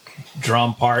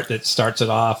drum part that starts it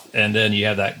off, and then you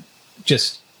have that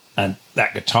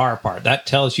that guitar part. That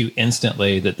tells you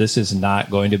instantly that this is not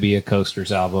going to be a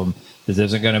Coasters album. This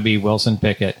isn't going to be Wilson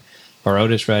Pickett or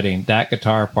Otis Redding. That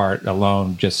guitar part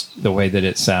alone, just the way that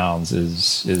it sounds,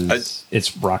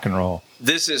 it's rock and roll.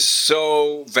 This is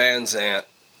so Van Zandt.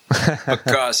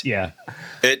 because Yeah.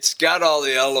 it's got all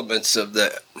the elements of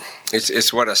the.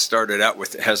 It's what I started out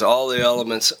with. It has all the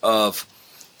elements of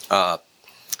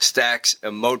Stax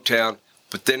and Motown,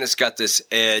 but then it's got this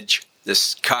edge,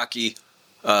 this cocky,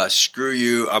 screw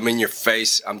you, I'm in your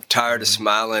face, I'm tired of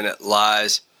smiling at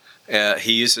lies.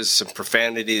 He uses some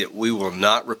profanity that we will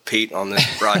not repeat on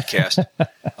this broadcast.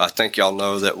 I think y'all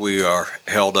know that we are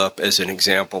held up as an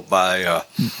example by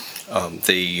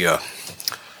the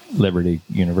Liberty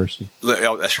University.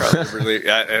 Oh, that's right. Really,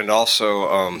 and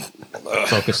also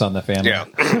Focus on the family. yeah.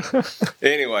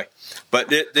 Anyway, but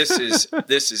this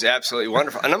is absolutely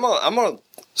wonderful, and I'm gonna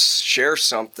share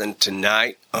something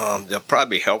tonight that'll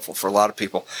probably be helpful for a lot of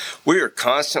people. We are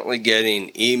constantly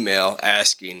getting email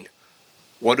asking,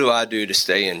 "What do I do to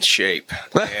stay in shape?"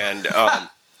 And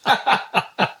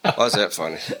why's that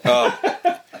funny?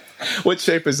 What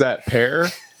shape is that? Pear?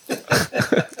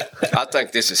 I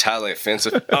think this is highly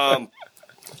offensive.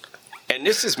 And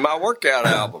this is my workout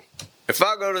album. If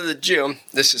I go to the gym,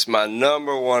 this is my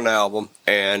number one album.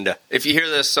 And if you hear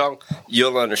this song,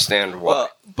 you'll understand why. Well,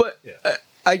 but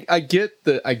I get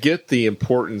the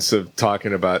importance of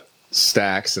talking about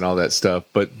Stax and all that stuff,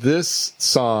 but this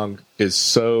song is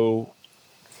so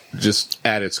just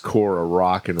at its core a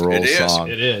rock and roll It is. song.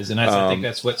 It is, and I think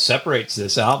that's what separates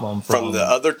this album From the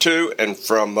other two and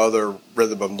from other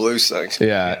rhythm and blues things.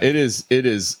 Yeah, it is,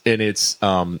 and it's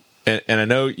and I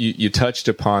know you touched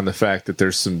upon the fact that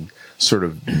there's some sort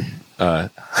of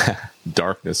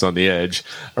darkness on the edge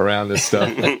around this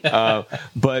stuff,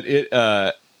 but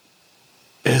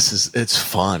it's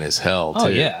fun as hell. Oh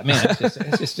too. yeah, I mean,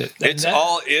 it's just It's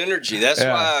all energy. That's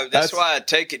Yeah, why I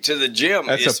take it to the gym.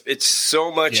 that's It's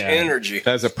so much Yeah. energy.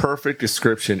 That's a perfect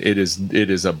description. It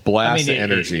is a blast of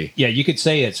energy. yeah, you could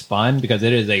say it's fun because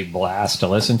it is a blast to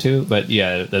listen to. But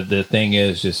yeah, the thing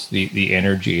is just the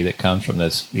energy that comes from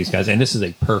these guys. And this is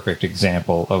a perfect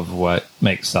example of what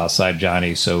makes Southside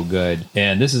Johnny so good.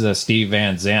 And this is a Steve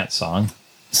Van Zandt song.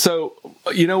 So,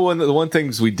 the one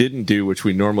things we didn't do, which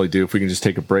we normally do, if we can just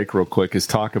take a break real quick, is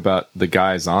talk about the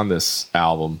guys on this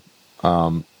album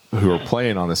who are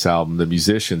playing on this album, the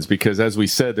musicians, because as we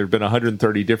said, there have been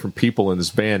 130 different people in this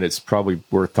band. It's probably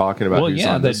worth talking about who's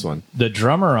on this one. The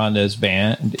drummer on this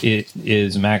band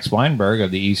is Max Weinberg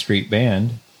of the E Street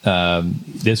Band.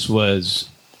 This was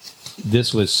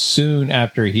soon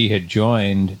after he had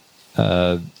joined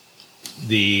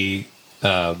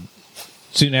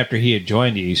soon after he had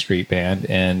joined the E Street Band.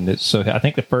 And so I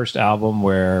think the first album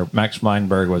where Max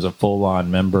Weinberg was a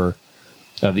full-on member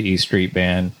of the E Street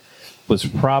Band was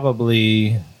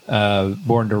probably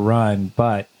Born to Run,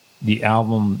 but the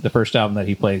first album that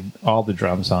he played all the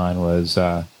drums on was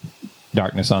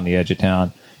Darkness on the Edge of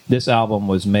Town. This album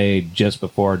was made just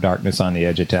before Darkness on the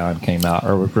Edge of Town came out,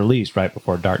 or was released right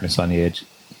before Darkness on the Edge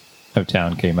of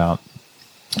Town came out.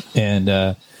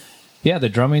 And yeah, the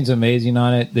drumming's amazing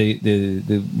on it.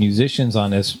 The musicians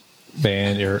on this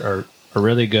band are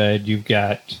really good. You've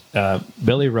got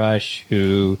Billy Rush,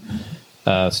 who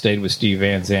stayed with Steve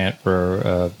Van Zandt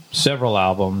for several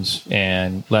albums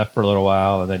and left for a little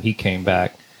while, and then he came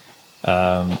back.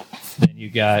 Then you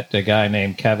got a guy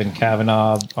named Kevin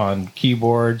Kavanaugh on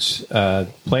keyboards,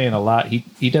 playing a lot.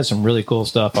 He does some really cool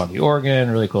stuff on the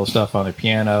organ, really cool stuff on the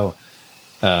piano.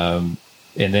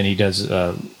 And then he does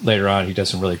later on. He does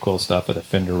some really cool stuff with the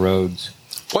Fender Rhodes.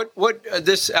 What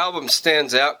this album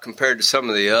stands out compared to some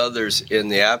of the others in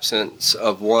the absence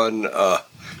of one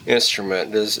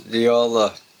instrument. Does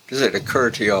it occur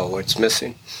to y'all what's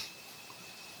missing?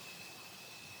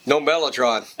 No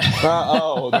Mellotron.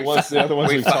 The other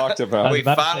ones we talked about. We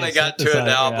about to finally say got to an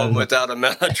synthesizer, album yeah. without a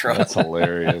Mellotron. That's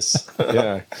hilarious.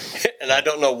 Yeah. And I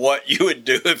don't know what you would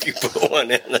do if you put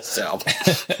one in this album.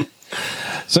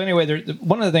 So anyway,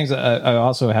 one of the things that I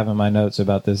also have in my notes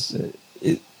about this,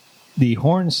 the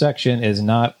horn section is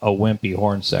not a wimpy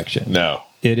horn section. No.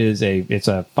 It's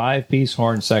a 5-piece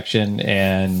horn section,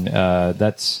 and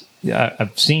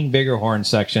I've seen bigger horn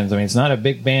sections. I mean, it's not a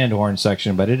big band horn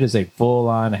section, but it is a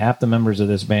full-on. Half the members of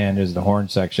this band is the horn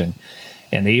section,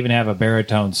 and they even have a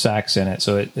baritone sax in it.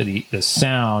 So the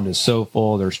sound is so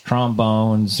full. There's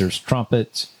trombones, there's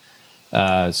trumpets.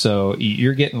 So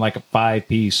you're getting like a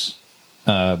 5-piece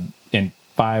in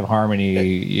 5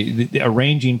 harmony.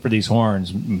 Arranging for these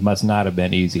horns must not have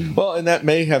been easy. Well, and that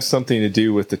may have something to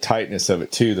do with the tightness of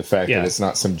it too. The fact that it's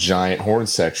not some giant horn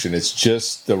section; it's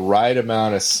just the right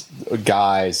amount of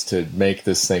guys to make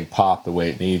this thing pop the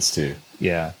way it needs to.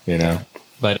 Yeah,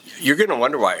 But You're going to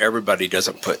wonder why everybody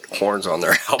doesn't put horns on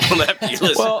their album after you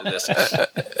listen to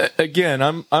this. again,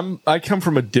 I come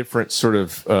from a different sort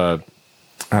of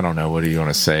I don't know, what do you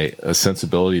want to say, a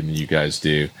sensibility than you guys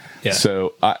do. Yeah.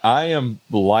 So I am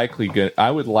likely going. I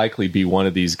would likely be one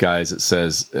of these guys that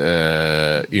says,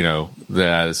 that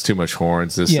it's too much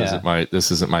horns. This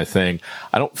isn't my thing.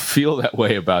 I don't feel that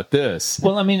way about this.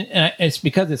 Well, I mean, it's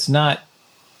because it's not.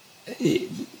 I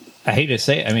hate to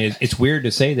say it. I mean, it's weird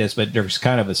to say this, but there's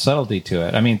kind of a subtlety to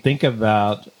it. I mean, think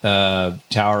about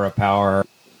Tower of Power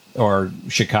or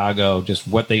Chicago. Just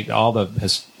what the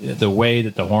way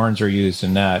that the horns are used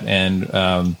in that,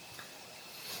 and.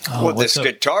 The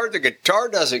guitar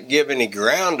doesn't give any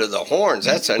ground to the horns.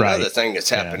 That's another thing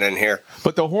that's happening here.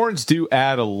 But the horns do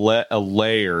add a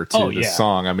layer to the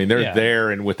song. I mean, they're there,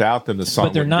 and without them, the song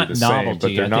but they're not be the novelty.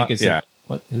 Same,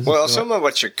 but they're not. Some of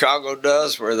what Chicago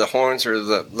does, where the horns are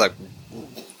like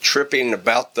tripping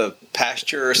about the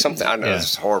pasture or something. I know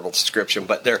it's a horrible description,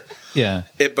 but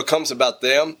it becomes about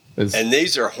them. And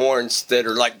these are horns that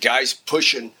are like guys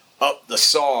pushing up the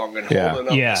song and holding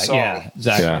up the song. Yeah,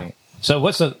 exactly. Yeah. So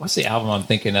what's the album I'm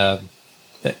thinking of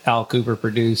that Al Cooper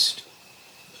produced?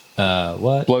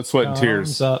 What? Blood, Sweat, and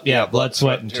Tears. Yeah, Blood,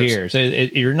 Sweat, and Tears.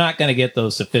 You're not going to get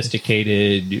those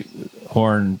sophisticated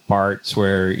horn parts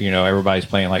where everybody's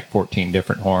playing like 14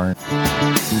 different horns.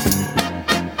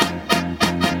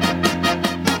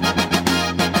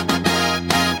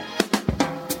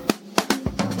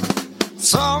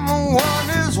 Someone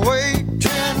is waiting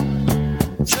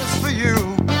just for you.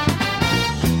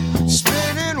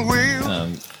 Spinning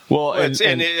wheels. Well,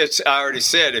 and it's I already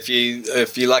said if you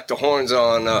like the horns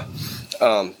on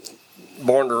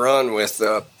Born to Run with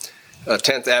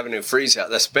 10th Avenue Freeze Out,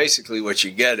 that's basically what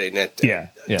you get in it.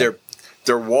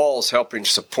 They're walls helping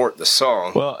support the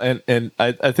song. Well, and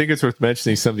I think it's worth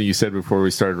mentioning something you said before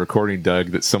we started recording,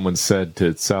 Doug, that someone said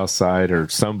to Southside or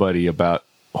somebody about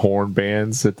horn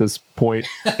bands at this point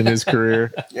in his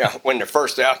career. Yeah, when the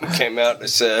first album came out, it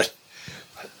said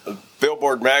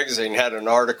Billboard magazine had an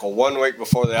article 1 week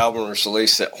before the album was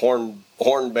released that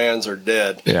horn bands are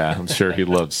dead. Yeah, I'm sure he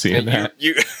loved seeing that.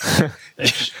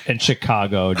 And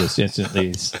Chicago just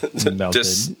instantly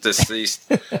melted. Deceased.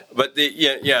 But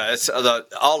it's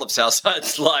all of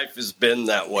Southside's life has been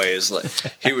that way. It's like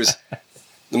he was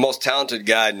the most talented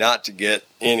guy not to get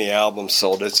any albums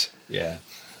sold.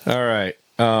 All right.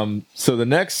 So the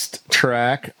next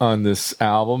track on this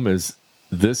album is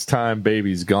This Time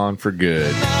Baby's Gone for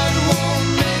Good.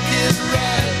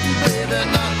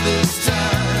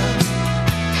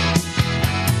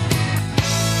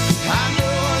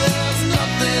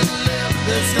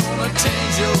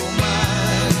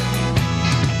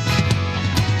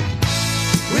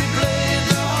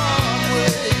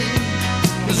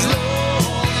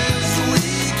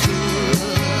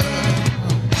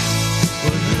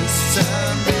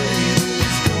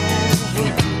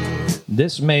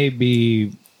 This may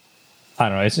be, I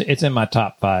don't know. It's in my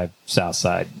top 5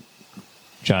 Southside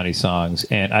Johnny songs,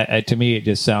 and to me, it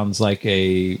just sounds like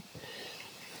a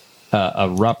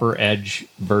rougher edge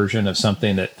version of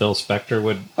something that Phil Spector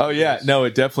would. Oh yeah, no,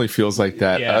 it definitely feels like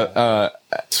that. Yeah.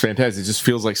 It's fantastic. It just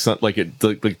feels like like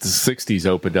the '60s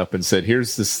opened up and said,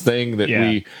 "Here's this thing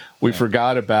that we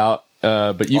forgot about."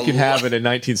 But you can have it in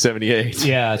 1978.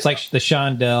 Yeah, it's like the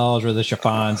Shondells or the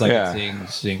Chiffons.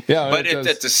 Sing. Yeah, but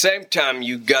at the same time,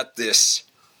 you got this.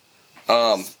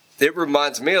 It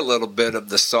reminds me a little bit of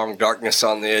the song "Darkness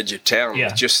on the Edge of Town." Yeah.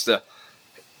 With just that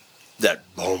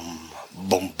boom,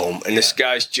 boom, boom, and this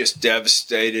guy's just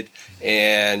devastated.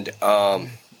 And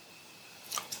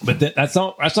but that's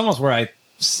almost where I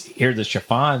hear the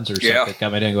Chiffons or something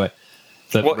coming in and going.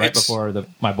 Before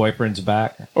my boyfriend's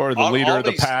back, or the leader of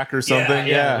the pack, or something.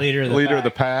 Yeah, leader of the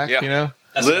pack. Yeah.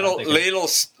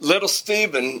 Little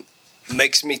Steven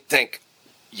makes me think.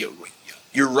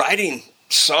 You're writing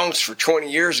songs for 20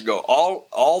 years ago,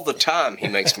 all the time. He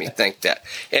makes me think that,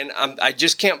 and I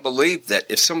just can't believe that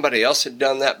if somebody else had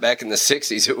done that back in the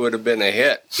 60s, it would have been a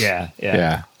hit.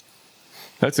 Yeah.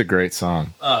 That's a great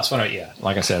song. It's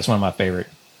like I said, it's one of my favorite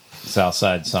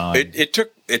Southside songs. It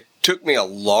took me a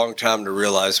long time to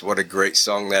realize what a great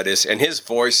song that is, and his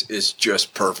voice is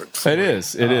just perfect. It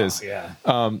is. Yeah.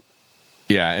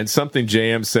 Yeah, and something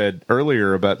JM said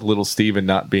earlier about Little Steven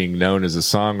not being known as a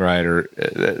songwriter.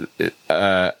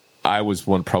 I was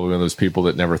probably one of those people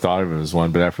that never thought of him as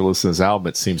one, but after listening to this album,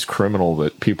 it seems criminal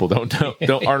that people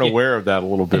aren't aware of that a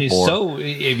little bit more. So,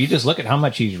 if you just look at how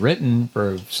much he's written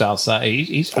for Southside,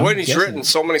 he's written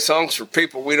so many songs for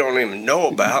people we don't even know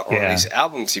about on these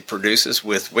albums he produces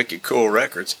with Wicked Cool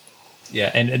Records.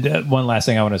 Yeah, and one last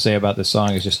thing I want to say about this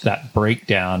song is just that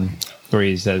breakdown where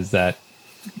he says that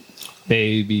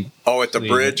baby. Oh, at the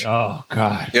bridge. Oh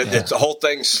God! Yeah, the whole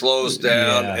thing slows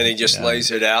down, and he just lays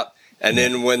it out. And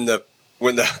then when the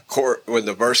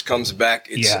verse comes back,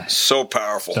 it's so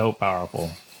powerful. So powerful.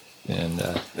 And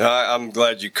I'm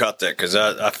glad you cut that because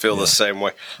I feel the same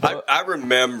way. I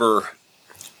remember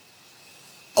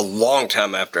a long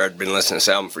time after I'd been listening to this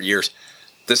album for years,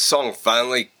 this song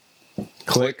finally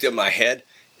clicked in my head,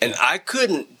 and I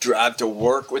couldn't drive to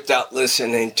work without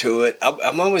listening to it.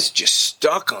 I'm always just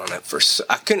stuck on it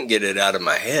I couldn't get it out of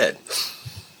my head.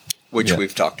 Which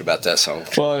we've talked about that song.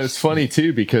 Well, it's funny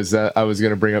too because I was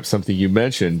going to bring up something you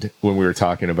mentioned when we were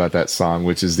talking about that song,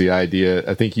 which is the idea.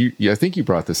 I think you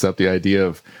brought this up. The idea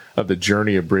of the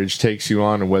journey a bridge takes you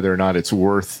on, and whether or not it's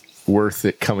worth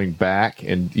it coming back.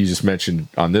 And you just mentioned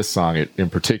on this song, in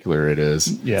particular, it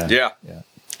is. Yeah.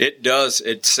 It does.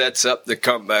 It sets up the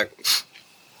comeback.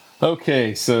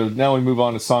 Okay, so now we move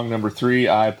on to song number 3.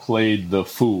 I Played the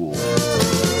Fool.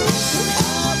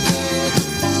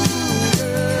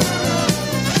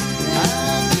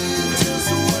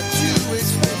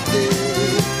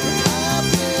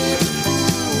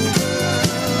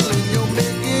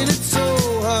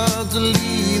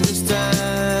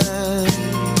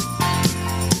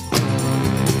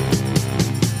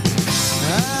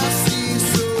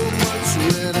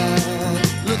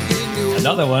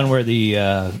 Another one where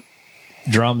the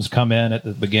drums come in at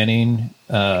the beginning,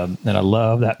 and I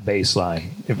love that bass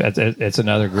line. It's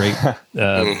another great,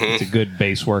 it's a good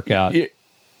bass workout.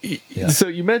 Yeah. So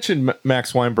you mentioned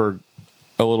Max Weinberg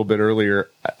a little bit earlier.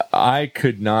 I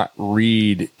could not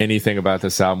read anything about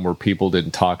this album where people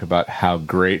didn't talk about how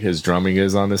great his drumming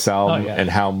is on this album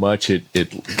and how much it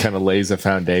kind of lays a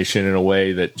foundation in a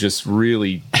way that just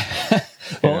really...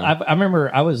 Well, I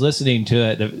remember I was listening to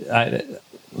it. I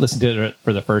listened to it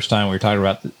for the first time. We were talking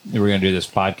about we were going to do this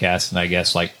podcast in, I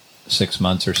guess, like 6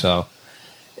 months or so.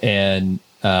 And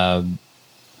I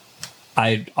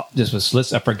just was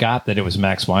listening. I forgot that it was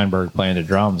Max Weinberg playing the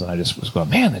drums. And I just was going,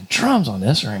 man, the drums on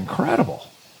this are incredible.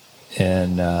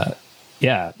 And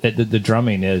the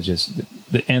drumming is just,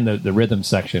 the rhythm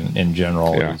section in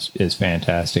general is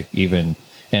fantastic. And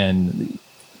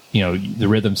the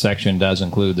rhythm section does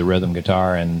include the rhythm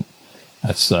guitar, and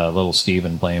that's Little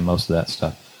Steven playing most of that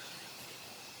stuff.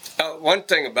 One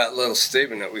thing about Little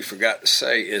Steven that we forgot to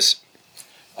say is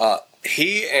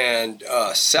he and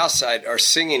Southside are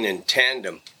singing in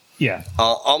tandem. Yeah.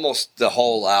 Almost the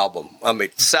whole album. I mean,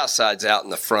 Southside's out in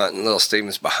the front and Little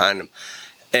Steven's behind him.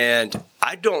 And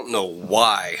I don't know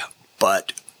why,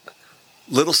 but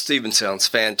Little Steven sounds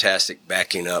fantastic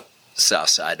backing up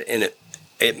Southside. And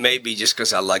it may be just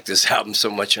because I like this album so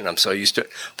much and I'm so used to it,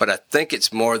 but I think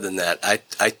it's more than that. I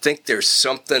think there's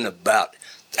something about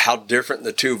how different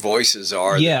the two voices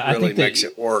are that really makes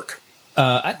it work.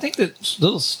 I think that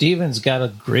Little Steven's got a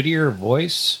grittier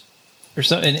voice or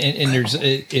something, and there's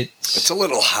it's a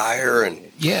little higher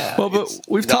and well, but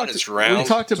we've talked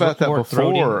about that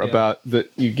before about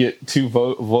that you get two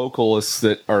vocalists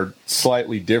that are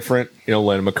slightly different.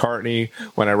 Lennon McCartney,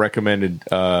 when I recommended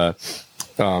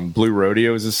Blue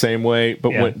Rodeo, is the same way, but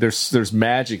when there's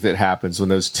magic that happens when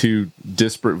those two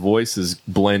disparate voices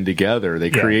blend together.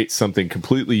 They create something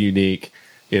completely unique,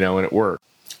 and it works.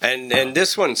 And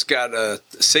this one's got a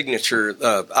signature.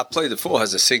 I Play the Fool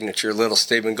has a signature Little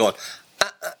Steven going,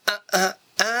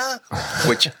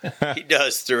 which he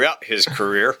does throughout his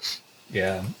career.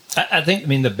 Yeah. I think,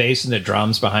 the bass and the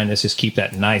drums behind this just keep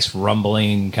that nice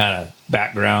rumbling kind of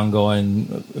background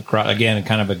going across, again,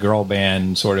 kind of a girl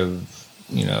band sort of,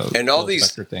 and all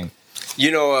these thing.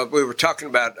 We were talking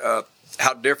about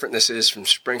how different this is from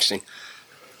Springsteen.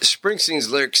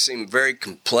 Springsteen's lyrics seem very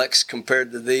complex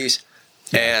compared to these.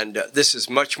 And this is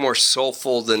much more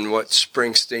soulful than what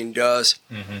Springsteen does.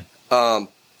 Mm-hmm.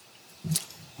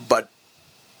 But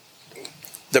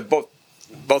they're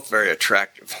both very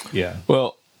attractive. Yeah.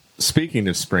 Well, speaking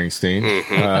of Springsteen,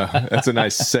 that's a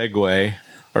nice segue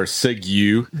or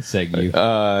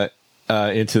segue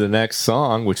into the next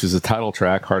song, which is the title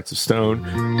track, Hearts of Stone.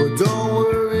 But don't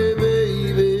worry,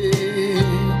 baby,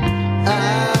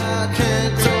 I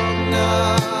can't talk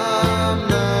now. I'm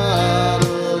not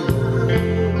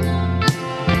alone.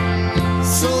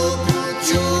 So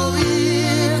put your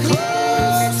ear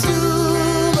close to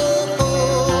the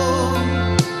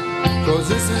phone, 'cause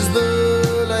this is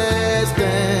the last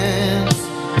dance,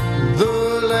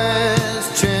 the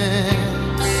last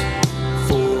chance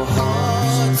for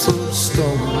Hearts of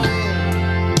Stone.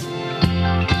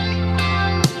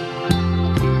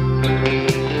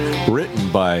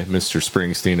 Written by Mr.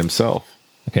 Springsteen himself.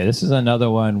 Okay, this is another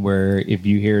one where if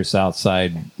you hear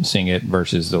Southside sing it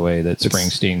versus the way that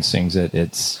Springsteen sings it,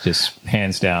 it's just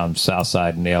hands down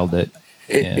Southside nailed it.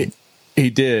 He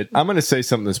did. I'm going to say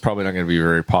something that's probably not going to be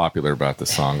very popular about the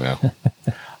song, though.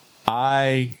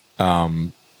 I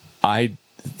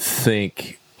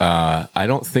think I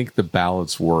don't think the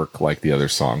ballads work like the other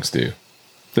songs do.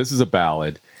 This is a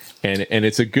ballad, and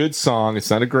it's a good song. It's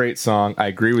not a great song. I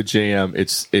agree with JM.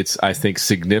 It's I think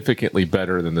significantly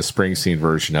better than the Springsteen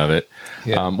version of it,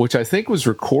 which I think was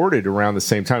recorded around the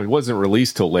same time. It wasn't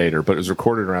released till later, but it was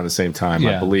recorded around the same time,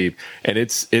 I believe. And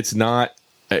it's not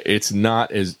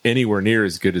as anywhere near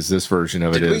as good as this version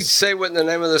of it is. Did we say what the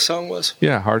name of the song was?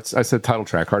 Yeah, Hearts. I said title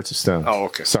track, Hearts of Stone. Oh,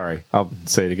 okay. Sorry, I'll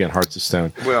say it again, Hearts of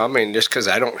Stone. Well, I mean, just because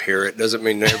I don't hear it doesn't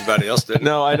mean everybody else didn't.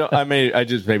 No, I don't. I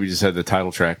just had the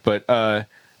title track, but I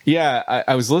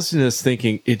was listening to this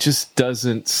thinking it just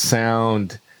doesn't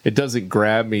sound. It doesn't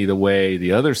grab me the way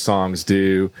the other songs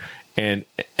do, and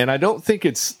I don't think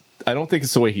it's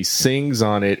the way he sings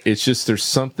on it. It's just there's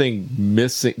something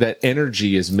missing. That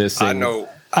energy is missing. I know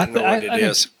what it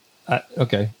is.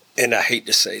 Okay. And I hate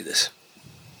to say this.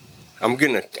 I'm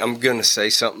gonna say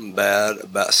something bad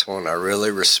about someone I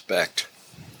really respect.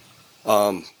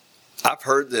 I've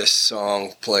heard this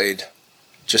song played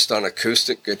just on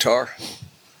acoustic guitar,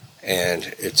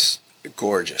 and it's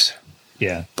gorgeous.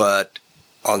 Yeah. But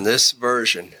on this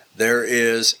version, there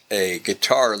is a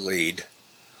guitar lead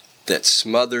that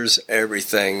smothers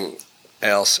everything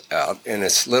else out, and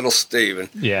it's Little Steven.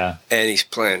 Yeah. And he's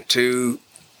playing too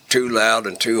loud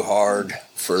and too hard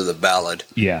for the ballad.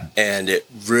 Yeah. And it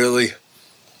really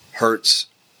hurts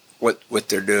what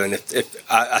they're doing. If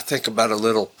I think about a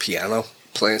little piano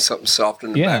playing something soft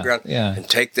in the background, and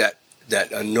take that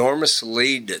enormous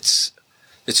lead that's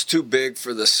too big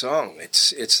for the song.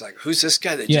 It's like, who's this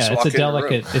guy that just walked in the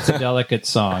room? It's a delicate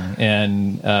song,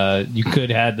 and you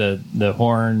could add the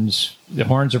horns. The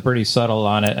horns are pretty subtle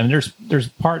on it. I mean, there's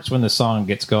parts when the song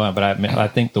gets going, but I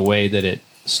think the way that it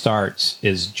starts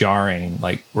is jarring.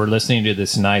 Like, we're listening to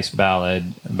this nice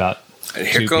ballad about, and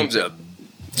here comes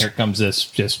this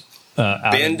just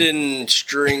bending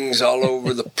strings all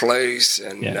over the place,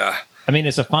 and I mean,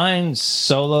 it's a fine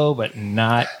solo, but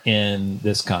not in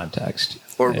this context.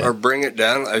 Or bring it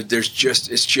down. It's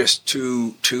just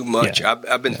too much. Yeah.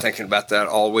 I've been thinking about that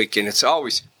all week, and it's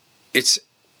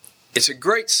a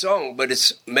great song, but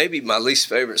it's maybe my least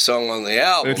favorite song on the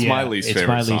album. It's my least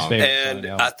favorite song. And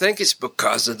I think it's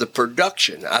because of the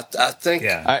production. I think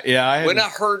when I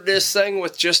heard this thing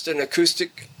with just an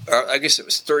acoustic, or I guess it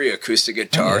was 3 acoustic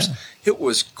guitars, it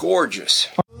was gorgeous.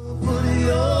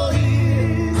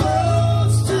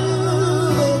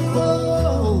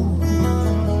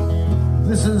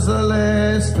 This is the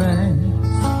last thing,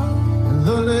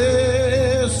 the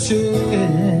last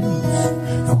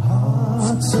chance for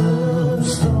hearts of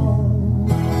stone.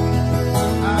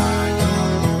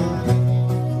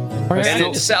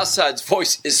 And Southside's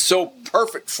voice is so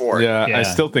perfect for it. Yeah, I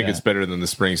still think it's better than the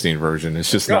Springsteen version.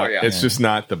 It's just not. It's just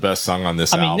not the best song on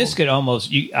this album. I mean, this could almost.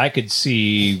 I could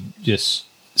see just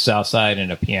Southside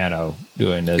and a piano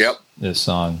doing this. This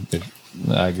song.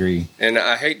 I agree. And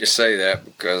I hate to say that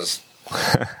because.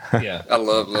 I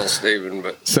love Little Steven,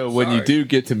 but so when you do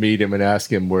get to meet him and ask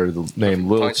him where the name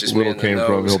Little came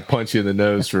from, he'll punch you in the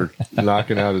nose for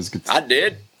knocking out his guitar. I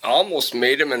did almost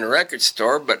meet him in the record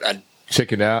store, but I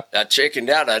chickened out. I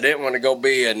didn't want to go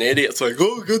be an idiot. It's like,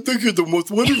 oh, I think you're the most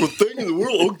wonderful thing in the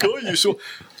world. Oh God, you're so.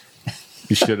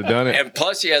 You should have done it. And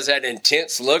plus, he has that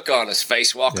intense look on his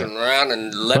face walking around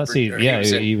and leopard. Plus,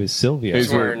 he was Sylvia. He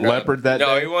was wearing leopard that day?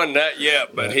 No, he wasn't that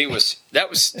yet, but he was. That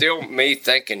was still me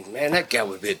thinking, man, that guy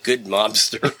would be a good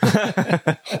mobster.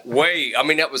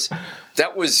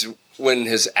 That was when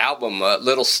his album,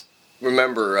 Little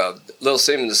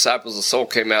Steven, Disciples of Soul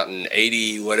came out in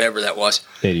 80, whatever that was.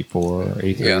 84 or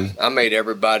 83. Yeah, I made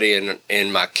everybody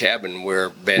in my cabin wear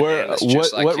bandanas.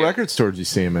 What record store did you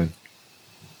see him in?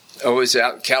 I was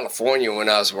out in California when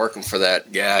I was working for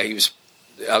that guy.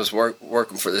 I was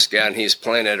working for this guy, and he was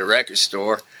playing at a record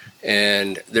store.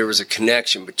 And there was a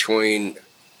connection between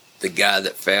the guy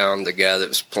that found the guy that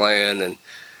was playing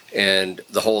and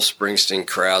the whole Springsteen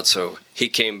crowd. So he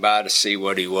came by to see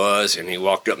what he was, and he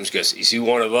walked up and goes, "Is he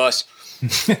one of us?"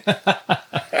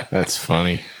 That's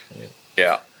funny.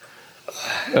 Yeah.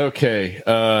 Okay,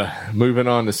 moving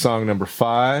on to song number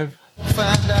 5.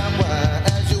 Find out why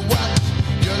as you watch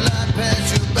your life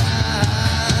pass you by.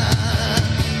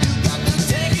 You got to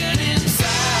take it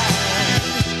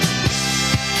inside.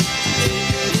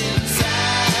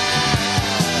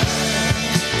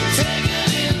 Take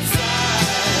it inside.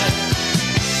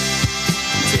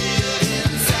 Take it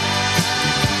inside.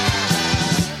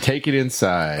 Take it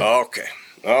inside. Okay.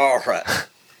 All right.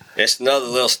 It's another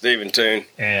Little Steven tune.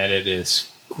 And it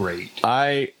is great.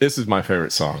 This is my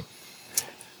favorite song.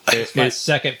 It's my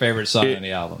second favorite song on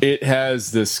the album. It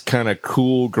has this kind of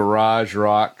cool garage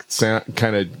rock sound,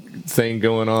 kind of thing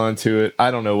going on to it.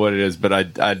 I don't know what it is, but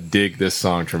I dig this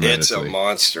song It's tremendously. a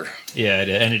monster. Yeah,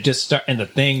 and it just and the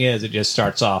thing is, it just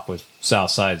starts off with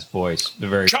Southside's voice, the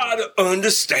very Try to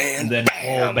understand. and then the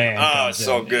whole band. Oh, comes it's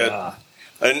so in. good. Ah.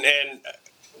 And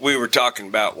we were talking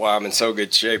about why I'm in so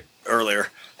good shape earlier.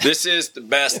 This is the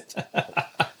best.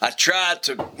 I tried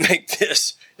to make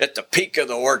this at the peak of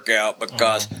the workout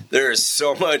because there is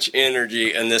so much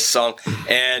energy in this song.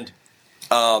 And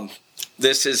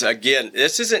this is, again,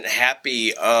 this isn't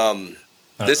happy.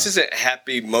 This isn't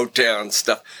happy Motown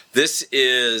stuff. This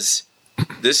is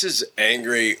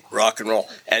angry rock and roll.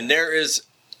 And there is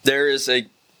a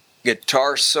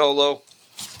guitar solo.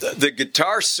 The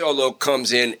guitar solo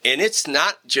comes in, and it's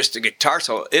not just a guitar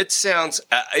solo. It sounds,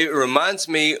 it reminds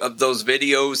me of those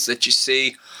videos that you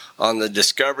see on the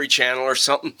Discovery Channel or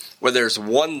something, where there's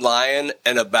one lion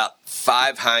and about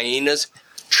 5 hyenas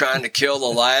trying to kill the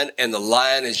lion, and the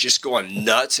lion is just going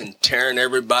nuts and tearing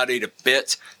everybody to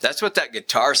bits. That's what that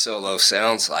guitar solo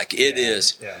sounds like. It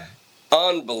is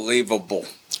unbelievable.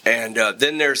 And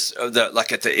then there's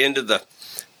like at the end of the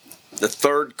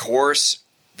third chorus,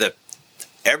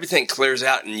 everything clears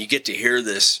out, and you get to hear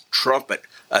this trumpet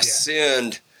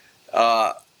ascend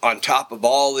on top of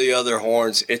all the other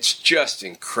horns. It's just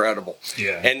incredible.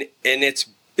 Yeah. And it's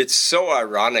so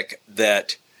ironic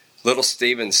that Little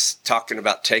Steven's talking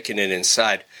about taking it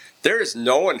inside. There is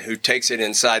no one who takes it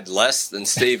inside less than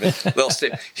Steven. Little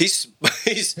Steven, he's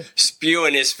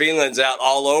spewing his feelings out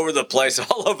all over the place,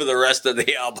 all over the rest of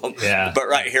the album. Yeah. But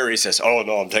right here he says, "Oh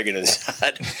no, I'm taking it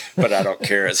inside," but I don't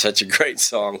care. It's such a great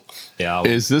song. Yeah,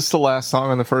 Is this the last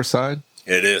song on the first side?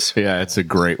 It is. Yeah, it's a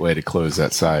great way to close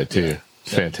that side too.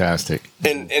 Fantastic.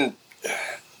 And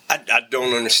I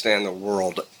don't understand the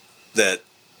world that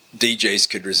DJs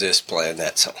could resist playing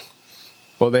that song.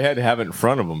 Well, they had to have it in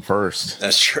front of them first,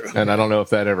 That's true. and I don't know if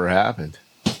that ever happened.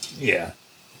 yeah.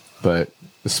 But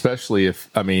especially if,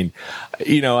 I mean,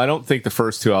 I don't think the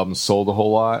first 2 albums sold a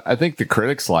whole lot. I think the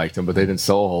critics liked them, but they didn't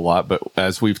sell a whole lot. But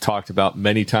as we've talked about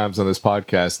many times on this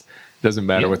podcast, it doesn't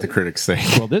matter what the critics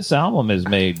think. Well, this album has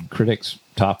made critics'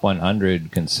 top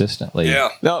 100 consistently. Yeah.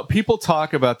 Now, people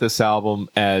talk about this album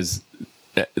as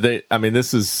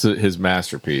this is his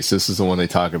masterpiece. This is the one they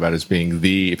talk about as being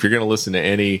if you're going to listen to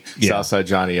any Southside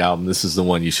Johnny album, this is the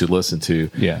one you should listen to.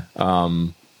 Yeah.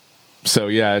 So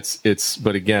yeah, it's,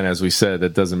 but again, as we said,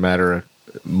 that doesn't matter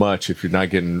much if you're not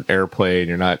getting airplay and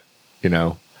you're not,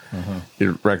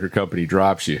 your record company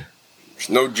drops you. There's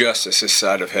no justice this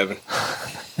side of heaven.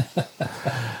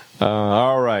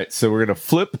 All right. So we're going to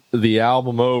flip the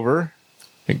album over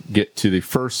and get to the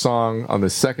first song on the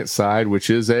second side, which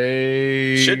is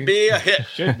Should be a hit.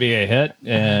 Should be a hit.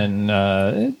 And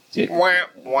Wah,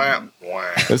 wah, wah.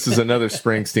 this is another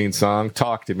Springsteen song,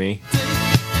 Talk to Me.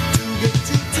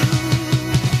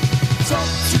 Talk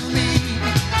to me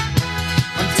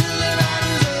until the night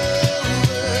is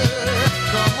over.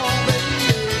 Come on,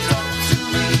 baby, talk to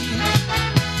me.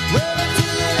 Well,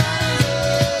 until the night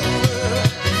is over.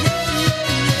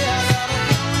 Yeah, I gotta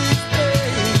go each day.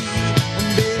 And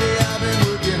baby, I've been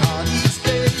working hard each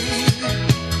day.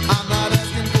 I'm not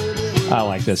asking for the world. I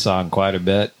like this song quite a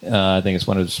bit. I think it's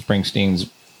one of Springsteen's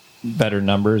better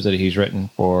numbers that he's written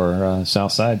for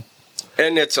Southside.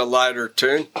 And it's a lighter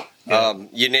tune.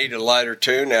 You need a lighter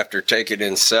tune after Take It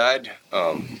Inside.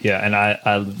 Yeah, and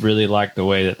I really like the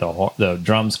way that the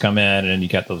drums come in, and you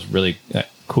got those really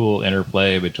cool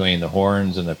interplay between the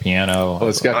horns and the piano. Oh,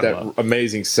 it's got that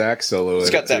amazing sax solo. It's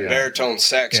in got it, that too. baritone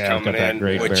sax Yeah, it's coming got that in,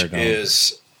 great which baritone.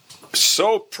 is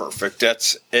so perfect.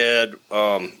 That's Ed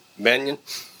Mannion.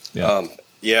 Yeah.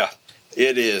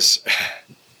 It is.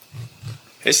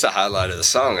 It's the highlight of the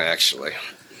song, actually.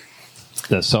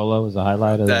 The solo is the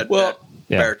highlight of That, Well, that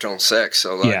yeah. baritone sax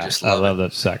solo. Yeah, I just I love love it.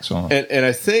 that saxophone. And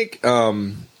I think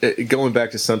going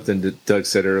back to something that Doug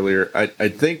said earlier, I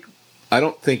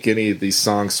don't think any of these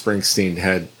songs Springsteen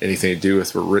had anything to do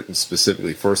with were written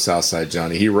specifically for Southside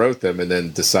Johnny. He wrote them and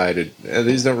then decided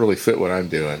these don't really fit what I'm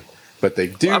doing, but they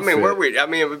do. I mean, fit.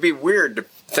 it would be weird to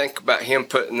think about him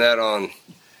putting that on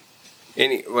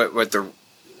with the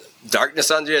Darkness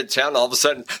on the Edge of Town. All of a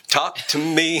sudden, talk to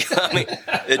me. I mean,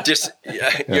 it just.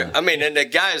 I mean, and the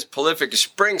guy is prolific as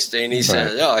Springsteen. He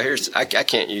says, "Oh, I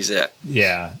can't use that."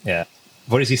 Yeah.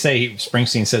 What does he say?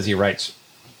 Springsteen says he writes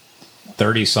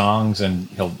 30 songs and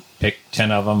he'll pick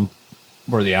 10 of them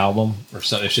for the album, or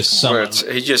so. It's just Where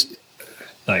something he just.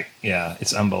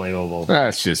 it's unbelievable.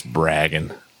 That's just bragging.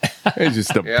 It's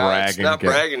just a Yeah, bragging. it's not guy.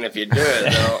 bragging if you do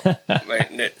it, though. I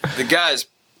mean, the guy's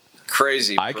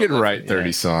crazy. I could prolific. write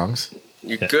 30 songs.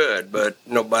 You could, but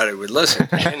nobody would listen.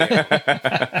 Anyway.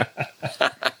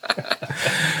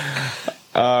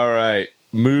 All right.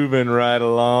 moving right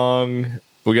along.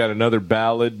 We got another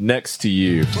ballad, Next to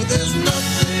You. But there's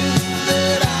nothing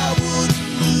that I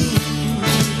wouldn't do.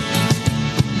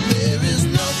 There is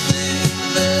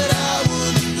nothing that I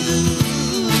wouldn't do.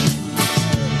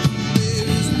 There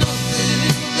is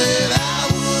nothing that I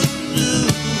wouldn't do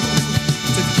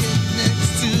to get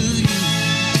next to you.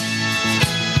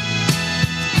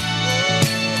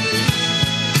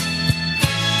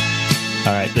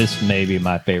 All right, this may be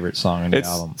my favorite song on the It's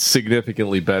album.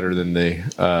 significantly better than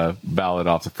the ballad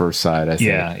off the first side, I think.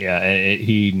 Yeah.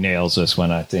 He nails this one,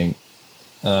 I think.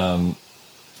 And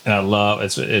I love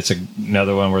it's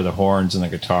another one where the horns and the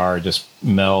guitar just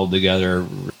meld together.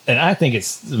 And I think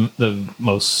it's the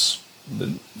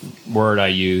word I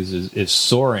use is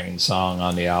soaring song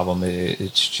on the album.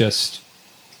 It's just,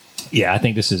 I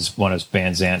think this is one of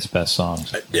Van Zant's best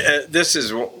songs. This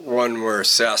is one where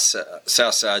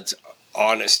Southside's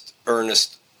honest,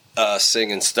 earnest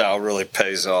singing style really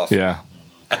pays off. Yeah.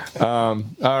 All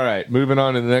right, moving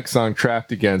on to the next song,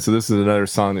 Trapped Again. So this is another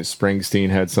song that Springsteen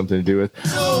had something to do with.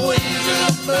 No way to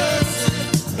mercy,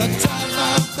 I try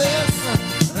my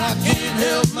best, I can't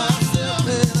help myself,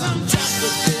 and I'm trapped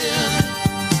again.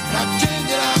 I can't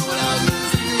get out without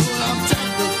losing you, I'm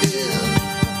trapped again.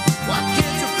 Why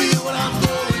can't you feel what I'm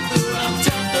going through? I'm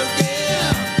trapped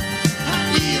again.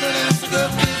 I need an answer, girl,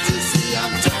 can't you see?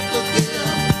 I'm trapped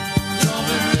again. Come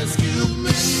and rescue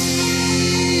me.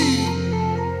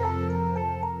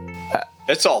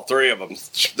 It's all three of them.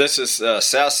 This is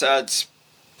Southside,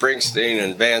 Springsteen,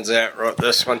 and Van Zant wrote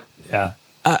this one. Yeah.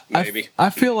 Maybe. I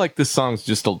feel like this song's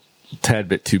just a tad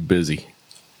bit too busy.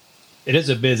 It is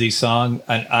a busy song,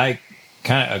 and I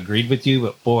kind of agreed with you,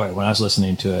 but boy, when I was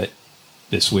listening to it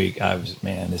this week, I was,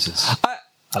 I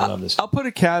love this. I'll put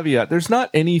a caveat. There's not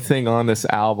anything on this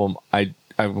album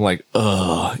I'm like,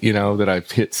 that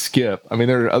I've hit skip. I mean,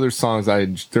 there are other songs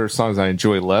there are songs I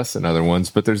enjoy less than other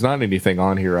ones, but there's not anything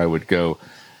on here I would go,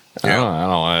 I don't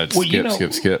want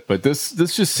to skip. But this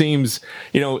just seems,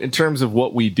 in terms of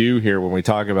what we do here when we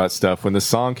talk about stuff, when the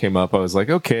song came up, I was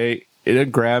like, okay, it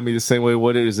didn't grab me the same way.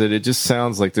 What is it? It just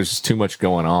sounds like there's just too much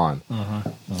going on.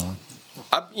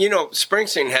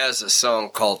 Springsteen has a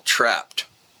song called Trapped.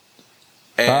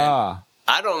 And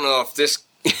I don't know if this...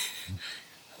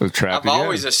 Trapped I've Again.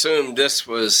 always assumed this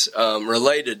was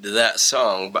related to that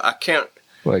song, but I can't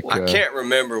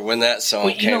remember when that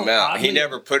song came out. He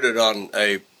never put it on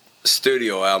a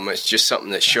studio album. It's just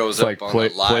something that shows up on a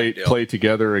live deal. Play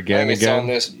Together Again. It's on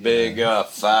this big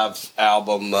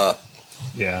 5-album live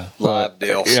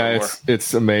deal. Yeah,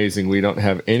 it's amazing. We don't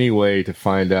have any way to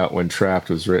find out when Trapped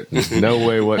was written. No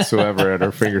way whatsoever at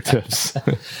our fingertips.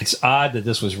 It's odd that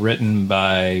this was written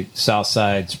by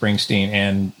Southside, Springsteen,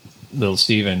 and Little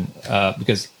Steven,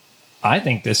 because I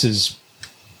think this is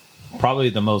probably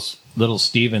the most Little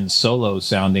Steven solo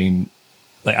sounding.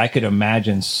 Like, I could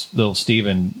imagine Little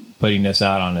Steven putting this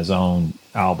out on his own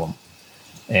album,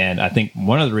 and I think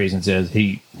one of the reasons is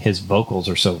his vocals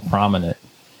are so prominent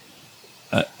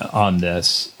on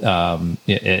this. In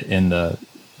the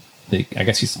I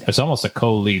guess it's almost a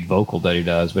co-lead vocal that he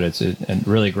does, but it's a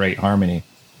really great harmony.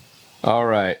 All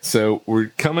right, so we're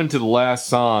coming to the last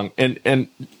song, and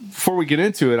before we get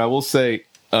into it, I will say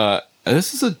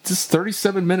this is a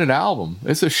 37-minute album.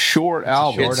 It's a short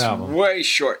album. It's way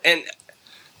short, and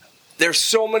there's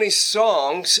so many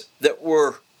songs that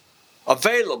were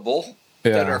available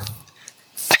that are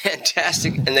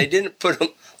fantastic, and they didn't put them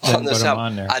on this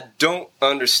album. I don't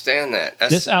understand that.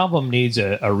 This album needs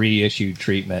a reissue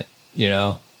treatment.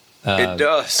 It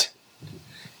does.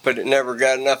 But it never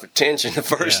got enough attention the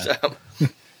first time.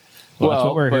 Well, that's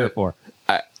what we're here for.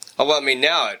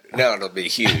 Now it'll be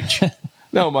huge.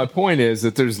 No, my point is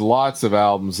that there's lots of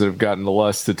albums that have gotten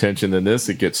less attention than this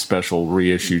that get special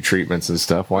reissue treatments and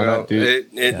stuff. Why not do it?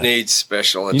 It needs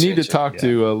special attention. You need to talk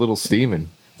to Little Steven.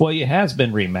 Well, it has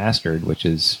been remastered, which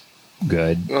is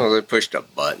good. Oh, they pushed a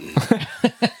button.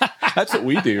 That's what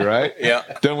we do, right? Yeah.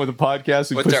 Done with the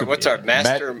podcast. What's our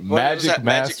master? Magic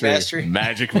mastering.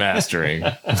 Magic mastering.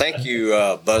 Thank you,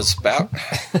 Buzzsprout.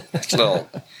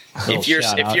 If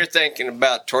you're thinking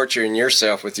about torturing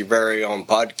yourself with your very own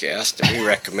podcast, we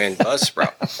recommend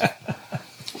Buzzsprout.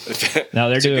 No,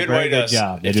 they're doing a very good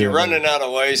job. If you're running out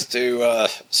of ways to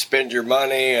spend your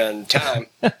money and time.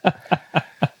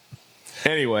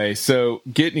 Anyway, so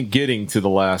getting to the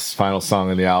last final song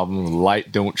on the album,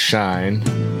 Light Don't Shine.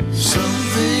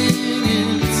 Something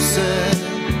inside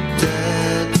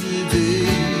died today.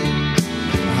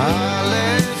 Our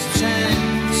last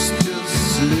chance just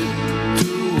slipped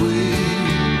away.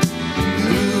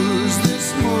 News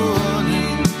this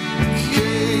morning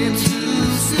came to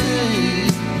say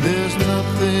there's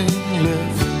nothing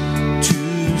left to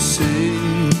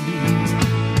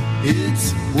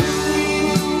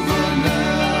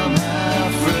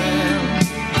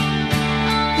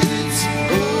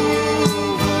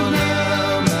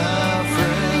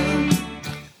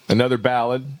Another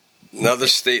ballad. Another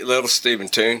Little Steven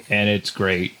tune. And it's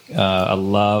great. I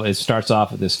love it. Starts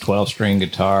off with this 12-string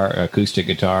guitar, acoustic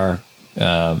guitar,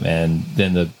 and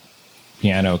then the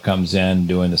piano comes in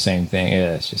doing the same thing.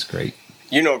 Yeah, it's just great.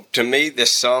 You know, to me,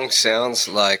 this song sounds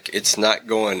like it's not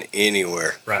going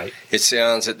anywhere. Right. It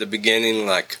sounds at the beginning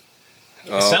like.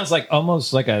 It sounds like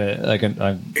almost like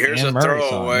a Here's Anne a Murray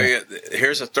throwaway. song.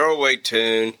 Here's a throwaway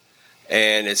tune,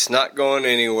 and it's not going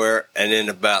anywhere. And then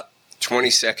about 20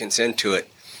 seconds into it,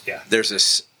 Yeah. there's a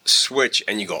switch,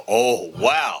 and you go, "Oh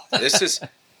wow, this is."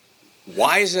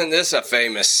 Why isn't this a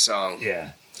famous song?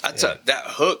 Yeah. That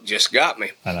hook just got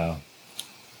me. I know.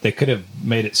 They could have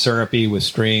made it syrupy with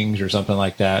strings or something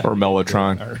like that. Or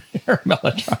Mellotron. Or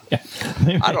Mellotron,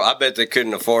 yeah. I bet they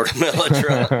couldn't afford a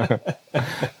Mellotron.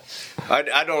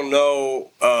 I don't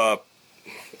know.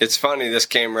 It's funny. This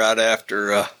came right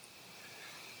after.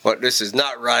 This is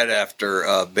not right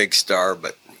after Big Star,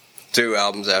 but 2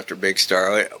 albums after Big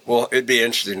Star. Well, it'd be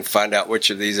interesting to find out which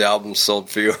of these albums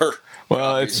sold fewer.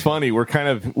 Well, it's funny. We kind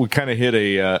of hit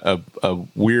a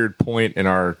weird point in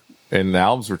the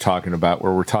albums we're talking about,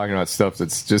 where we're talking about stuff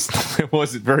that's just it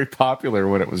wasn't very popular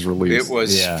when it was released. It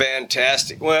was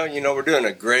fantastic. Well, we're doing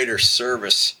a greater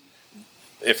service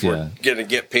if we're going to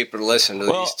get people to listen to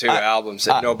these 2 albums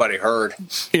that nobody heard.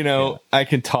 I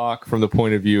can talk from the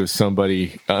point of view of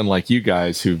somebody unlike you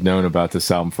guys who've known about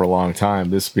this album for a long time.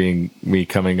 This being me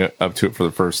coming up to it for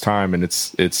the first time, and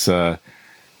it's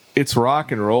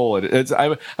rock and roll.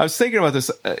 I was thinking about this.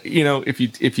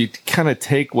 If you kind of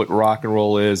take what rock and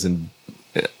roll is, and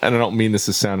I don't mean this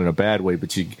to sound in a bad way,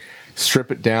 but you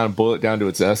strip it down, boil it down to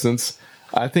its essence,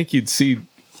 I think you'd see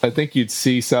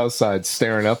Southside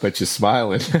staring up at you,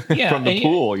 smiling from the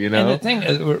pool. And the thing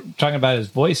is, we're talking about his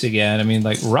voice again. I mean,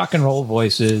 like rock and roll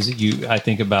voices. I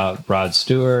think about Rod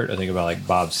Stewart. I think about like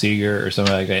Bob Seger or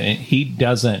something like that. And he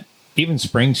doesn't. Even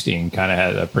Springsteen kind of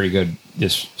had a pretty good,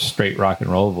 just straight rock and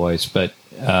roll voice. But,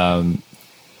 and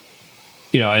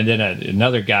then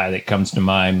another guy that comes to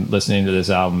mind listening to this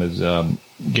album is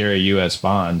Gary U.S.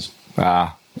 Bonds, who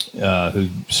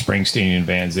Springsteen and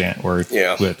Van Zandt worked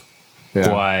with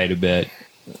quite a bit.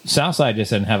 Southside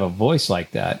just doesn't have a voice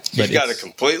like that. He's got a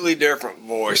completely different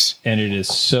voice. And it is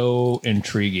so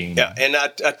intriguing. Yeah, and I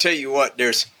tell you what,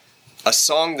 there's a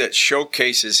song that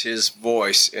showcases his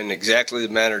voice in exactly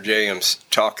the manner J.M.'s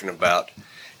talking about.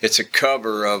 It's a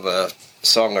cover of a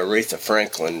song Aretha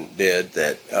Franklin did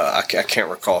that I can't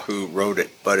recall who wrote it,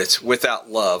 but it's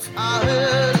Without Love. I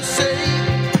heard her say,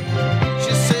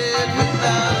 she said,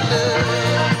 without love,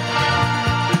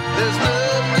 there's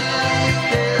nothing you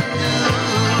can do.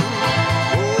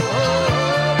 Oh,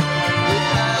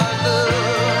 without love,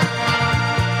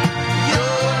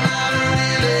 you're not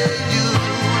really you.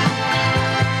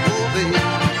 Oh, baby.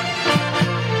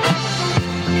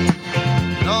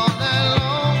 And all night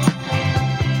long,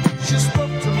 she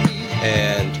spoke to me.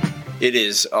 And it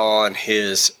is on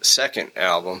his second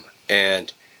album.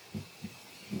 And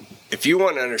if you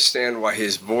want to understand why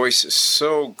his voice is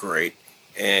so great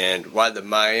and why the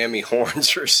Miami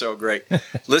horns are so great,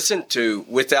 listen to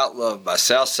Without Love by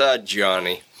Southside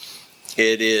Johnny.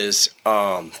 It is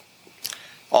all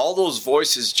those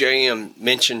voices J.M.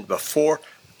 mentioned before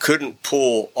couldn't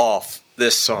pull off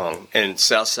this song, and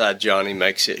Southside Johnny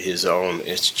makes it his own.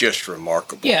 It's just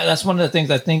remarkable. Yeah, that's one of the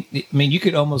things I think. I mean, you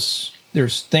could almost.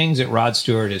 There's things that Rod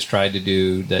Stewart has tried to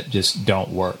do that just don't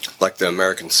work. Like the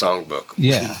American Songbook.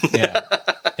 Yeah.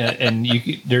 and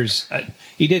he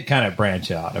did kind of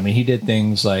branch out. I mean, he did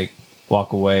things like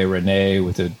Walk Away, Renee,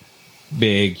 with a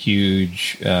big,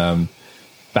 huge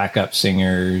backup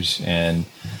singers, and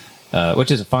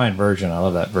which is a fine version. I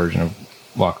love that version of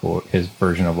his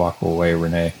version of Walk Away,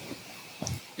 Renee.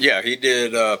 Yeah, he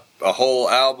did a whole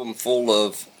album full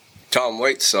of Tom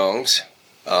Waits songs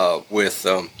with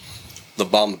the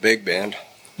Bomba Big Band.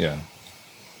 Yeah.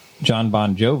 John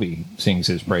Bon Jovi sings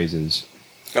his praises.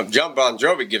 John Bon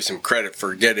Jovi gives him credit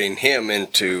for getting him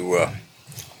into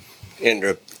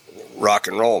rock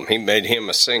and roll. He made him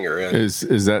a singer.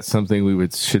 Is that something we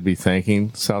should be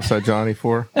thanking Southside Johnny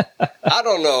for? I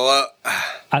don't know.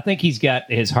 I think he's got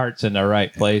his heart's in the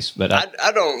right place, but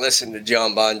I don't listen to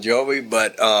John Bon Jovi,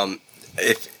 but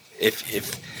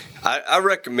if I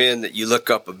recommend that you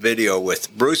look up a video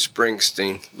with Bruce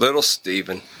Springsteen, Little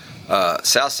Steven,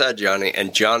 Southside Johnny,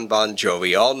 and John Bon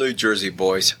Jovi, all New Jersey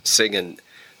boys, singing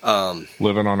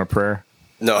Living on a Prayer?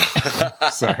 No.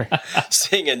 Sorry.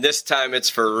 Singing This Time It's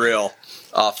For Real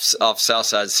off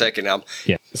Southside's second album.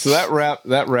 Yeah. So that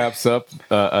wraps up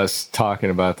us talking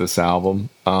about this album.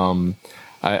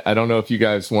 I don't know if you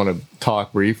guys want to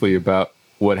talk briefly about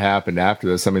what happened after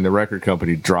this. I mean, the record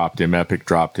company dropped him. Epic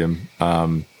dropped him.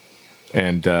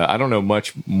 and I don't know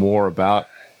much more about.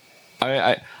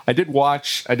 I did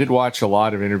watch a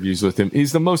lot of interviews with him.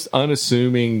 He's the most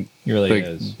unassuming. He really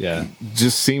is. Yeah.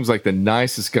 Just seems like the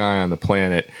nicest guy on the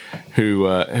planet, who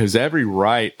has every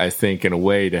right, I think, in a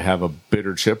way, to have a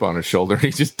bitter chip on his shoulder. He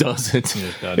just doesn't.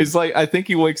 It's like, I think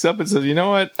he wakes up and says, "You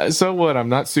know what? So what? I'm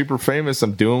not super famous.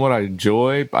 I'm doing what I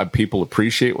enjoy. People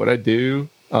appreciate what I do."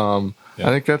 I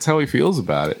think that's how he feels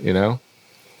about it.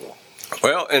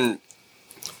 Well, and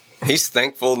he's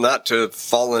thankful not to have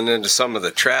fallen into some of the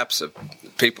traps of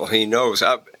people he knows.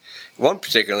 One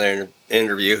particular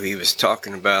interview, he was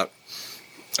talking about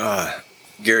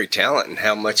Gary Talent and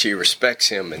how much he respects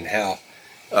him and how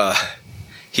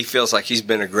he feels like he's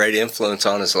been a great influence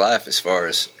on his life as far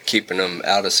as keeping him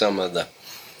out of some of the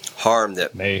harm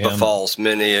that befalls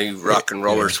many rock and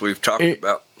rollers we've talked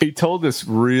about. He told this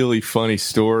really funny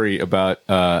story about,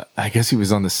 I guess he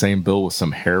was on the same bill with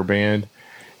some hair band,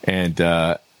 and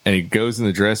he goes in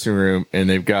the dressing room, and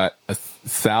they've got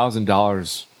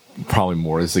 $1,000, probably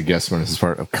more, this is a guesstimate, as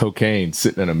part of cocaine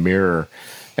sitting in a mirror,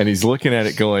 and he's looking at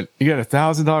it going, "You got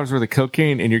 $1,000 worth of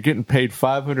cocaine, and you're getting paid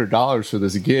 $500 for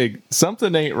this gig.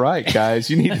 Something ain't right, guys.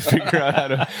 You need to figure out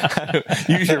how to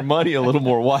use your money a little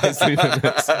more wisely than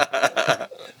this."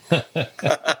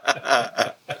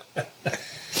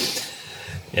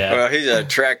 Yeah. Well, he's an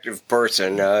attractive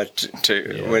person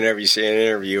whenever you see an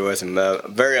interview with him.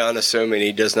 Very unassuming.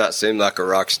 He does not seem like a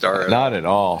rock star. Not at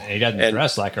all. He doesn't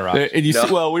dress like a rock star.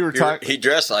 And we were talking. He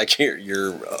dressed like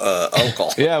your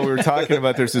uncle. Yeah, we were talking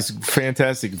about. There's this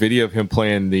fantastic video of him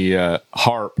playing the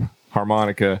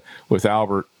harmonica with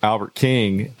Albert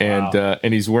King, and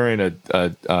and he's wearing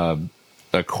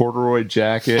a corduroy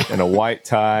jacket and a white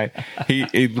tie.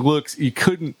 He looks. You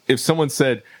couldn't. If someone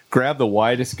said, "Grab the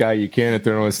whitest guy you can and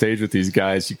throw him on stage with these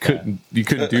guys," you couldn't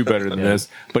do better than this.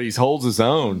 But he holds his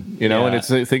own, and I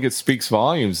think it speaks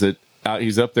volumes that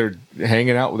he's up there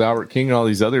hanging out with Albert King and all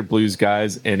these other blues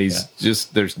guys, and he's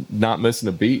there's not missing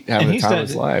a beat, having the time of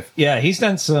his life. Yeah, he's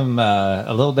done some a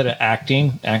little bit of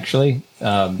acting actually,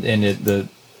 and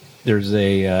there's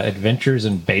a Adventures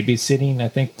in Babysitting, I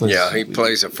think. He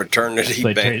plays a fraternity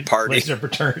party. Plays a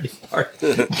fraternity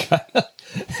party.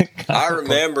 I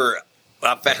remember.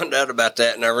 I found out about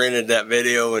that, and I rented that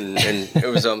video, and it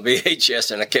was on VHS,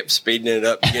 and I kept speeding it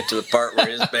up to get to the part where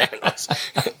his band was,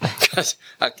 because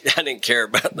I didn't care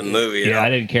about the movie. Yeah, I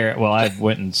didn't care. Well, I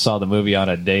went and saw the movie on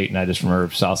a date, and I just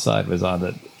remember Southside was on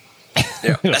it.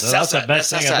 Yeah, that's the best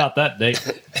thing about that date.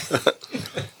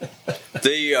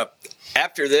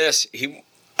 After this,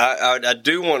 I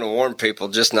do want to warn people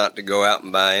just not to go out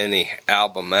and buy any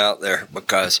album out there,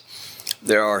 because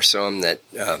there are some that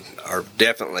are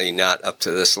definitely not up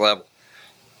to this level.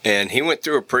 And he went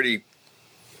through a pretty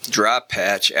dry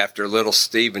patch after Little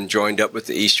Steven joined up with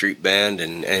the E Street Band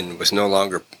and was no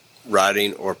longer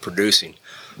writing or producing.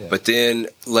 Yeah. But then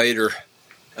later,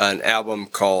 an album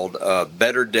called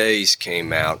Better Days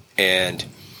came out, and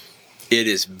it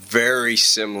is very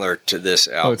similar to this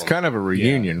album. Oh, it's kind of a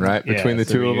reunion, right, between the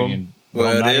two of them?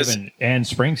 Well, it is. And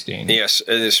Springsteen. Yes,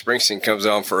 it is. Springsteen comes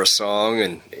on for a song,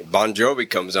 and Bon Jovi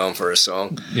comes on for a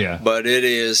song. Yeah. But it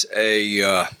is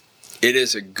a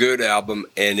good album,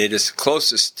 and it is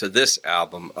closest to this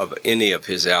album of any of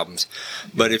his albums.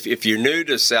 But if you're new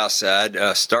to Southside,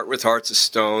 start with Hearts of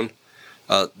Stone.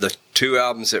 The two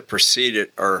albums that precede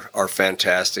it are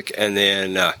fantastic, and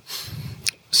then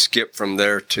skip from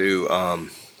there to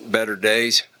Better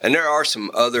Days. And there are some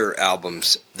other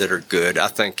albums that are good. I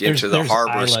think Into the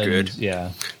Harbor's good.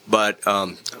 Yeah. But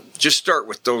just start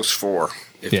with those four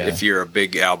if you're a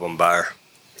big album buyer.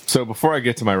 So before I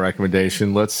get to my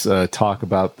recommendation, let's talk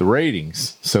about the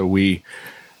ratings. So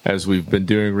as we've been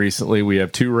doing recently, we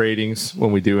have two ratings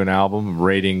when we do an album.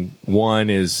 Rating 1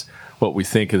 is what we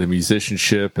think of the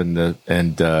musicianship and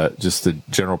just the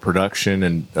general production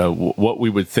and what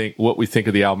we think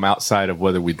of the album outside of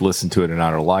whether we'd listen to it or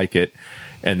not or like it.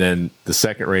 And then the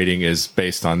second rating is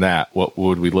based on that. What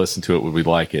would we listen to it? Would we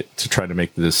like it? To try to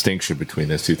make the distinction between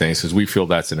those two things, because we feel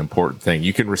that's an important thing.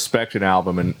 You can respect an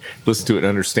album and listen to it and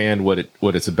understand what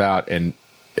it's about, and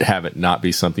have it not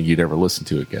be something you'd ever listen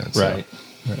to again. So. Right.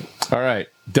 All right,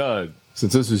 Doug,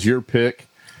 since this is your pick,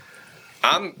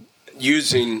 I'm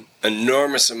using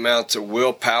enormous amounts of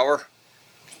willpower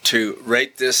to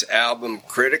rate this album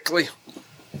critically.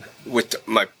 With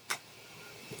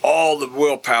all the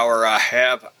willpower I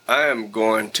have, I am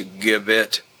going to give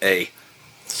it a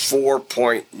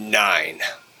 4.9.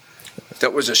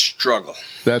 That was a struggle.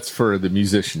 That's for the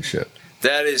musicianship.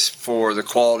 That is for the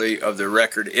quality of the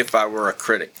record if I were a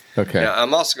critic. Okay. Now,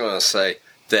 I'm also going to say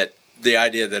that the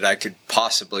idea that I could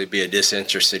possibly be a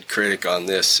disinterested critic on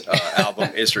this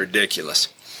album is ridiculous.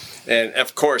 And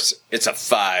of course, it's a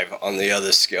 5 on the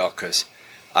other scale because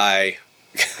I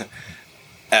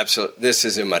absolutely, this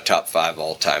is in my top 5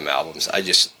 all-time albums. I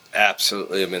just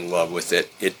absolutely am in love with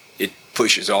it. It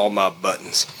pushes all my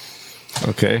buttons.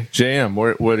 Okay. JM,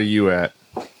 what are you at?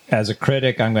 As a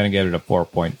critic, I'm going to give it a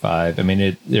 4.5. I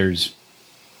mean, there's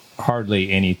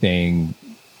hardly anything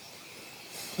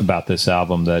about this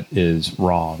album that is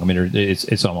wrong. I mean,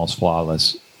 it's almost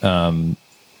flawless.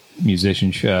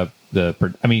 Musicianship,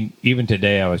 even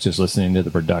today I was just listening to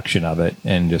the production of it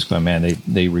and just going, man,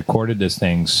 they recorded this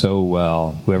thing so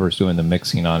well. Whoever's doing the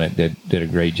mixing on it did a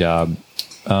great job.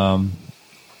 I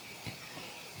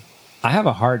have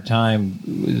a hard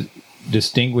time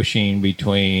distinguishing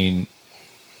between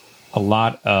a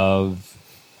lot of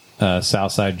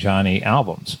Southside Johnny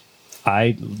albums.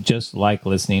 I just like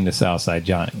listening to Southside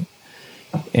Johnny.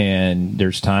 And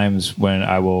there's times when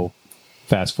I will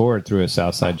fast forward through a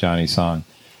Southside Johnny song.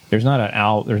 There's not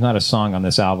a song on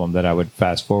this album that I would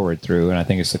fast forward through, and I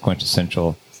think it's the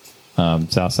quintessential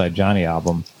Southside Johnny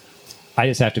album. I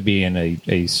just have to be in a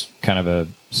kind of a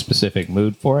specific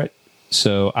mood for it.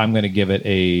 So I'm going to give it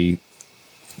a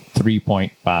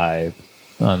 3.5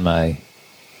 on my,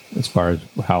 as far as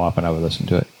how often I would listen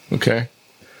to it. Okay.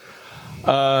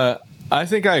 I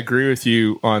think I agree with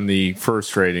you on the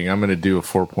first rating. I'm going to do a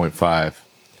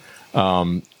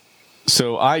 4.5.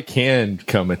 So I can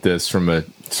come at this from a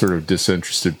sort of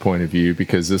disinterested point of view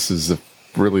because this is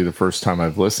really the first time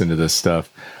I've listened to this stuff.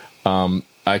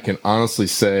 I can honestly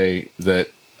say that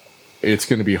it's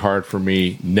going to be hard for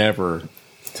me never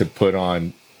to put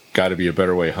on Got to Be a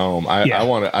Better Way Home. Every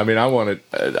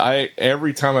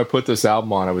time I put this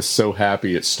album on, I was so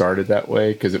happy it started that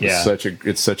way because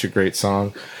it's such a great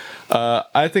song.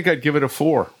 I think I'd give it a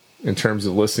 4 in terms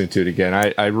of listening to it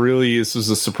again. I really, this was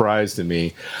a surprise to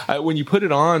me. When you put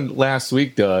it on last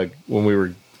week, Doug, when we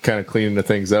were kind of cleaning the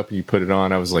things up and you put it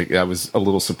on, I was a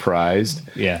little surprised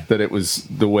that it was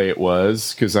the way it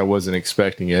was because I wasn't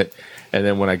expecting it. And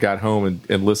then when I got home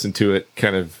and listened to it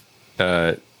kind of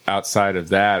outside of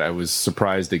that, I was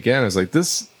surprised again. I was like,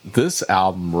 this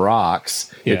album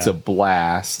rocks. Yeah. It's a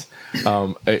blast.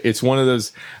 It's one of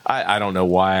those, I don't know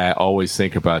why I always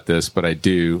think about this, but I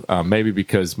do. Maybe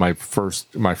because my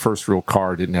first real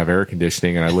car didn't have air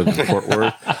conditioning and I lived in Fort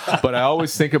Worth. But I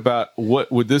always think about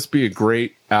would this be a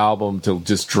great album to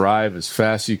just drive as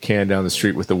fast as you can down the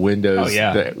street with the windows,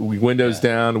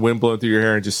 down, the wind blowing through your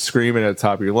hair and just screaming at the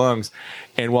top of your lungs.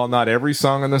 And while not every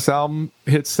song on this album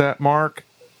hits that mark,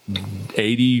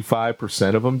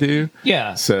 85% of them do.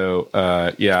 Yeah. So,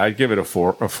 I'd give it a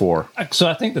 4. So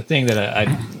I think the thing that I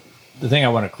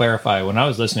want to clarify, when I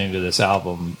was listening to this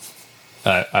album,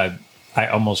 I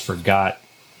almost forgot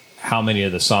how many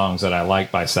of the songs that I like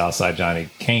by Southside Johnny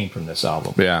came from this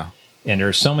album. Yeah. And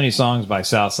there's so many songs by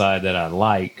Southside that I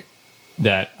like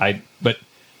but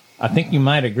I think you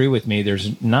might agree with me.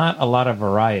 There's not a lot of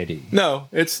variety. No,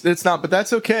 it's not, but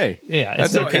that's okay. Yeah,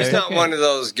 that's okay. He's not one of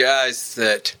those guys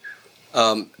that,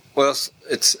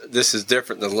 this is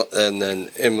different than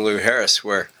Emmylou Harris,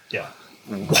 where,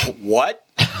 what?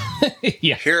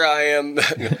 Yeah. Here I am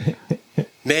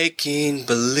making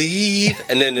believe,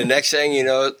 and then the next thing you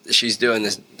know, she's doing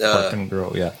this. Working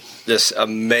Girl, yeah. This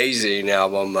amazing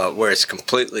album where it's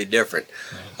completely different.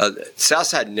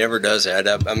 Southside never does that.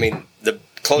 I mean, the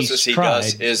closest he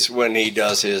does is when he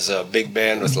does his big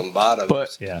band with Lombardo.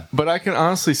 But I can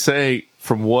honestly say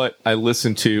from what I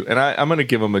listened to, and I'm going to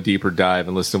give him a deeper dive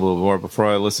and listen a little more before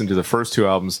I listen to the first 2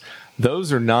 albums,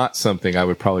 those are not something I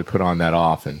would probably put on that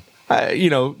often.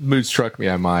 Mood struck me,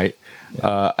 I might.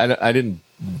 I didn't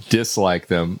dislike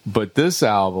them, but this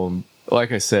album,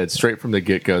 like I said, straight from the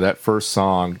get-go, that first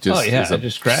song is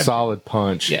a solid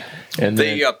punch. Yeah. And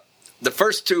the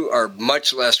first 2 are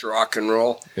much less rock and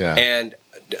roll. Yeah. And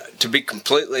to be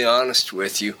completely honest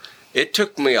with you, it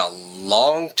took me a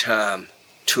long time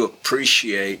to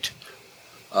appreciate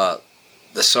the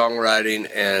songwriting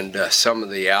and some of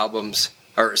the albums,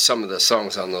 or some of the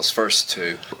songs on those first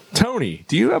 2. Tony,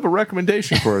 do you have a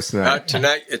recommendation for us tonight?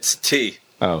 Tonight it's T.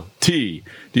 Oh, T.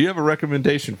 Do you have a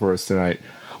recommendation for us tonight?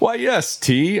 Why, yes,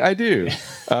 T, I do.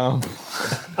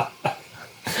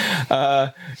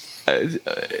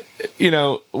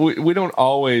 We don't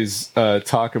always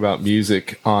talk about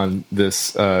music on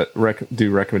this,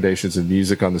 do recommendations of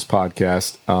music on this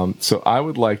podcast. So I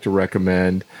would like to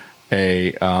recommend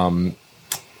a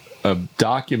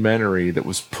documentary that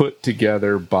was put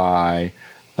together by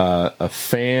a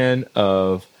fan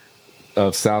of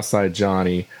Southside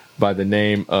Johnny by the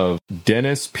name of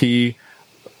Dennis P.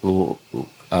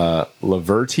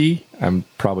 Laverty. I'm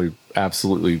probably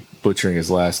absolutely butchering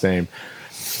his last name.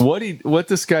 What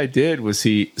this guy did was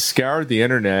he scoured the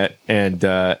internet and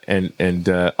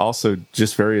also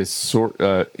just various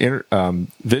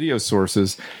video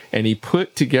sources, and he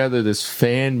put together this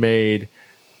fan-made,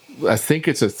 I think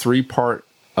it's a 3-part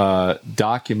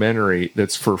documentary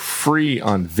that's for free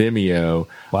on Vimeo.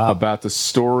 Wow. About the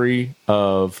story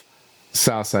of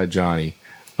Southside Johnny.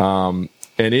 And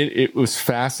it was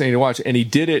fascinating to watch. And he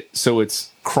did it so it's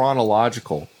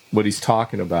chronological, what he's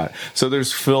talking about. So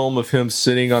there's film of him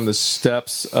sitting on the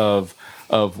steps of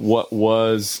what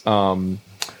was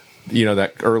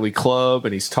that early club,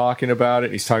 and he's talking about it,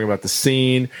 and he's talking about the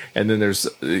scene, and then there's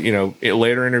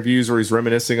later interviews where he's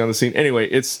reminiscing on the scene. Anyway,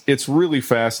 it's really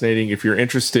fascinating if you're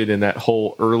interested in that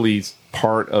whole early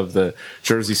part of the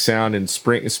Jersey Sound, and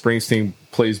Springsteen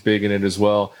plays big in it as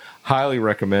well. Highly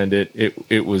recommend it.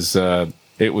 It was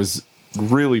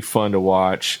really fun to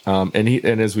watch, and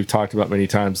as we've talked about many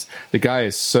times, the guy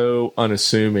is so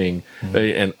unassuming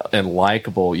and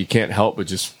likable. You can't help but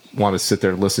just want to sit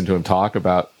there and listen to him talk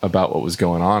about what was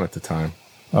going on at the time.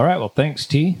 All right. Well, thanks,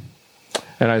 T.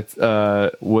 And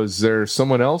was there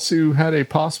someone else who had a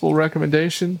possible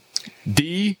recommendation?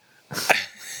 D.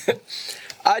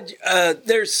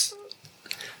 There's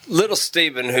Little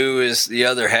Steven, who is the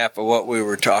other half of what we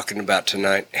were talking about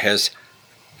tonight, has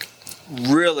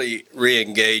really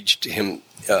re-engaged him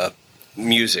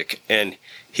music, and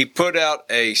he put out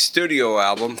a studio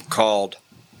album called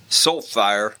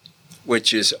Soulfire,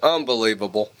 which is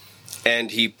unbelievable,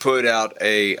 and he put out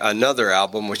another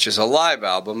album, which is a live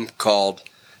album called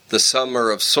The Summer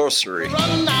of Sorcery.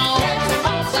 Run now,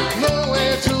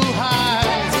 nowhere too high.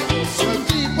 The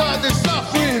deeper the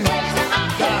suffering,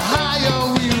 the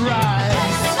higher we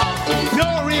rise.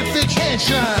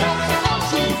 Purification,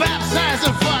 baptize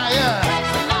of fire,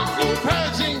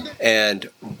 purging. And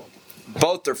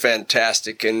both are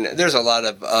fantastic, and there's a lot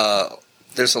of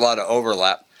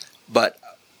overlap. But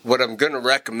what I'm going to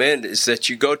recommend is that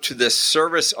you go to this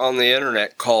service on the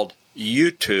internet called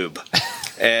YouTube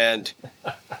and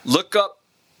look up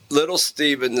Little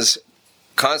Steven's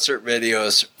concert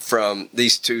videos from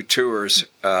these two tours.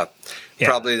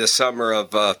 Probably the Summer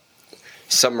of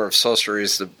Sorcery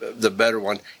is the better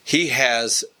one. He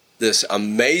has this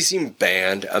amazing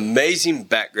band, amazing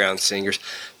background singers,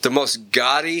 the most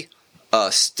gaudy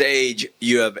stage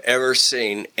you have ever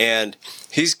seen, and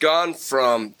he's gone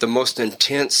from the most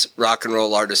intense rock and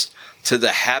roll artist to the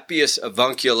happiest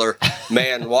avuncular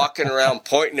man walking around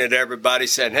pointing at everybody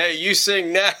saying, "Hey, you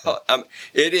sing now."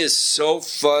 It is so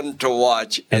fun to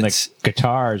watch. And the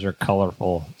guitars are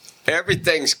colorful.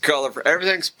 Everything's colorful.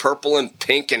 Everything's purple and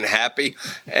pink and happy.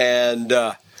 And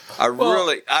I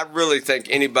really think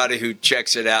anybody who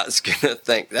checks it out is going to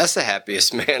think that's the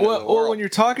happiest man in the world. Well, when you're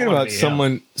talking about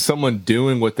someone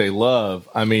doing what they love,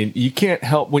 I mean, you can't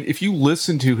help if you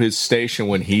listen to his station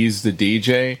when he's the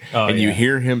DJ you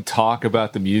hear him talk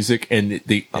about the music, and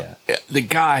the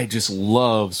guy just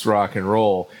loves rock and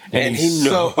roll, and he's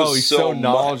so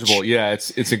knowledgeable. Much. Yeah,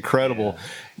 it's incredible.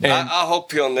 Yeah. And I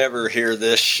hope he'll never hear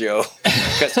this show,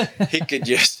 because he could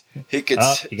you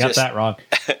got that wrong.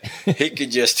 He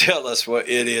could just tell us what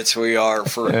idiots we are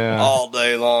for all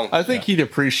day long. I think he'd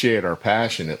appreciate our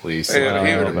passion, at least. He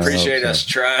would appreciate us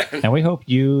trying. And we hope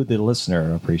you, the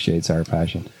listener, appreciates our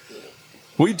passion.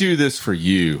 We do this for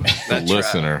you, the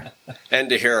listener. Right. And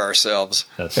to hear ourselves.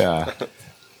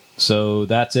 So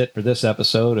that's it for this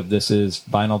episode of This Is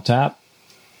Vinyl Tap.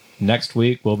 Next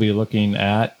week, we'll be looking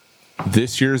at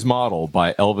This Year's Model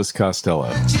by Elvis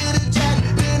Costello.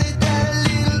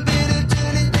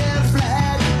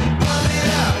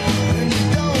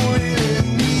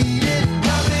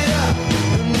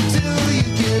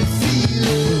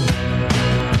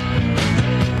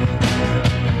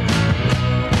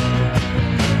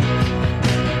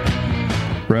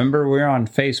 Remember, we're on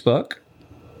Facebook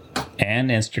and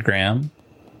Instagram,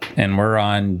 and we're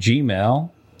on Gmail,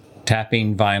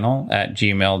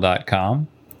 tappingvinyl@gmail.com.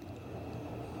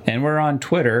 And we're on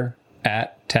Twitter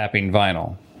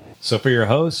 @tappingvinyl. So for your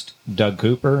host, Doug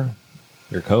Cooper,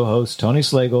 your co-host, Tony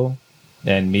Slagle,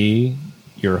 and me,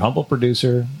 your humble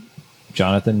producer,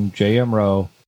 Jonathan J.M. Rowe,